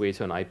bootstraps its way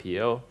to an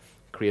IPO,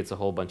 creates a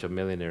whole bunch of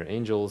millionaire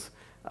angels.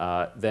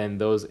 Then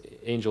those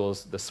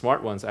angels, the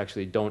smart ones,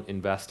 actually don't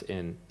invest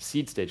in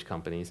seed stage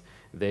companies.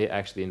 They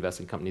actually invest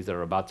in companies that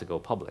are about to go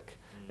public.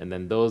 And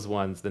then those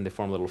ones, then they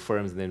form little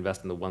firms and they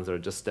invest in the ones that are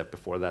just step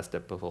before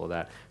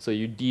that. So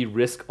you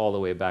de-risk all the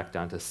way back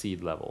down to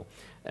seed level.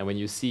 And when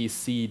you see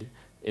seed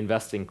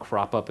investing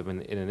crop up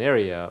in an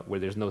area where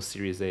there's no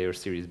Series A or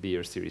Series B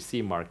or Series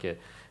C market,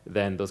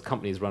 then those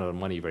companies run out of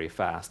money very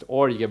fast.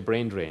 Or you get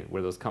brain drain,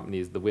 where those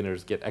companies, the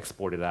winners, get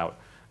exported out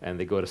and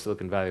they go to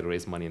Silicon Valley to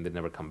raise money and they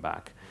never come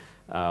back.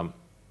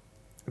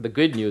 The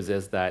good news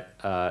is that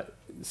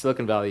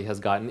Silicon Valley has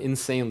gotten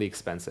insanely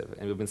expensive,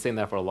 and we've been saying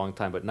that for a long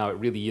time, but now it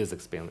really is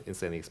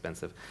insanely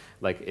expensive.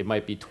 Like, it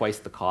might be twice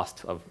the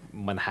cost of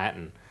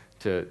Manhattan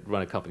to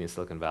run a company in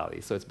Silicon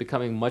Valley. So it's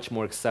becoming much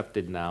more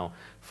accepted now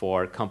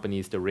for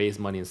companies to raise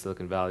money in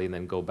Silicon Valley and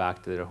then go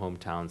back to their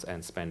hometowns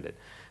and spend it.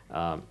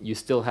 You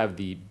still have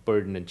the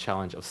burden and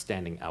challenge of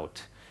standing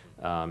out.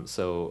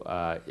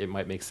 It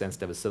might make sense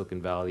to have a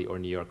Silicon Valley or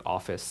New York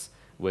office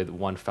with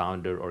one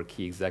founder or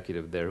key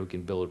executive there who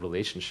can build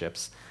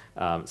relationships,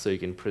 so you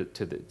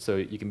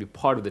can be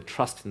part of the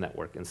trust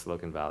network in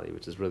Silicon Valley,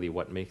 which is really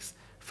what makes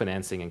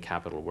financing and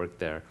capital work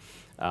there.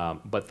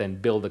 But then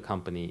build a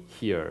company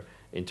here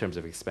in terms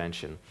of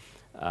expansion.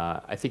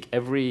 I think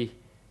every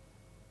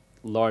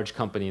large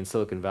company in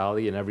Silicon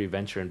Valley and every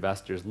venture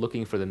investor is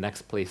looking for the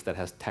next place that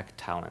has tech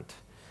talent.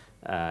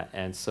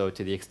 And so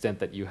to the extent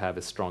that you have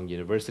a strong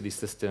university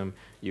system,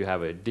 you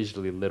have a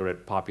digitally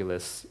literate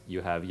populace,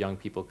 you have young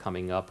people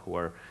coming up who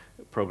are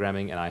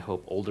programming, and I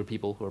hope older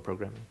people who are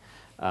programming,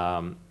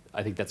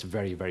 I think that's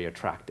very, very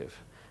attractive.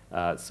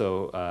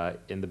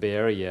 In the Bay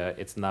Area,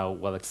 it's now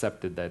well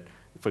accepted that,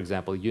 for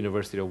example,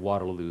 University of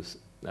Waterloo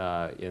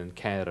in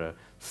Canada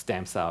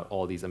stamps out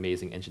all these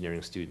amazing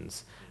engineering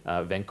students.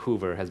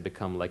 Vancouver has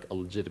become like a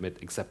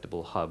legitimate,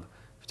 acceptable hub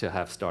to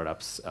have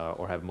startups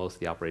or have most of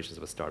the operations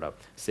of a startup.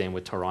 Same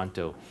with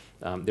Toronto.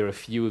 There are a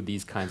few of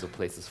these kinds of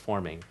places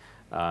forming.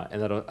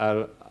 And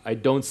I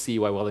don't see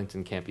why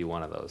Wellington can't be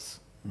one of those.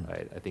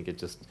 Right? I think it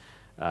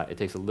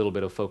takes a little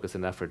bit of focus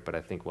and effort, but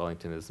I think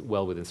Wellington is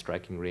well within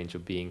striking range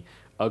of being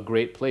a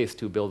great place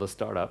to build a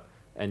startup,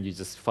 and you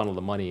just funnel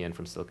the money in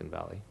from Silicon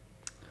Valley.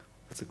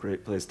 That's a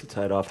great place to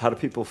tie it off. How do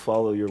people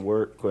follow your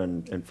work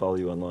and follow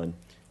you online?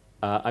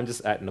 I'm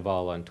just at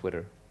Naval on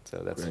Twitter, so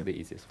that's the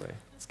easiest way.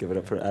 Let's give it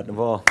up for at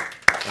Naval.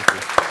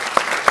 Thank you.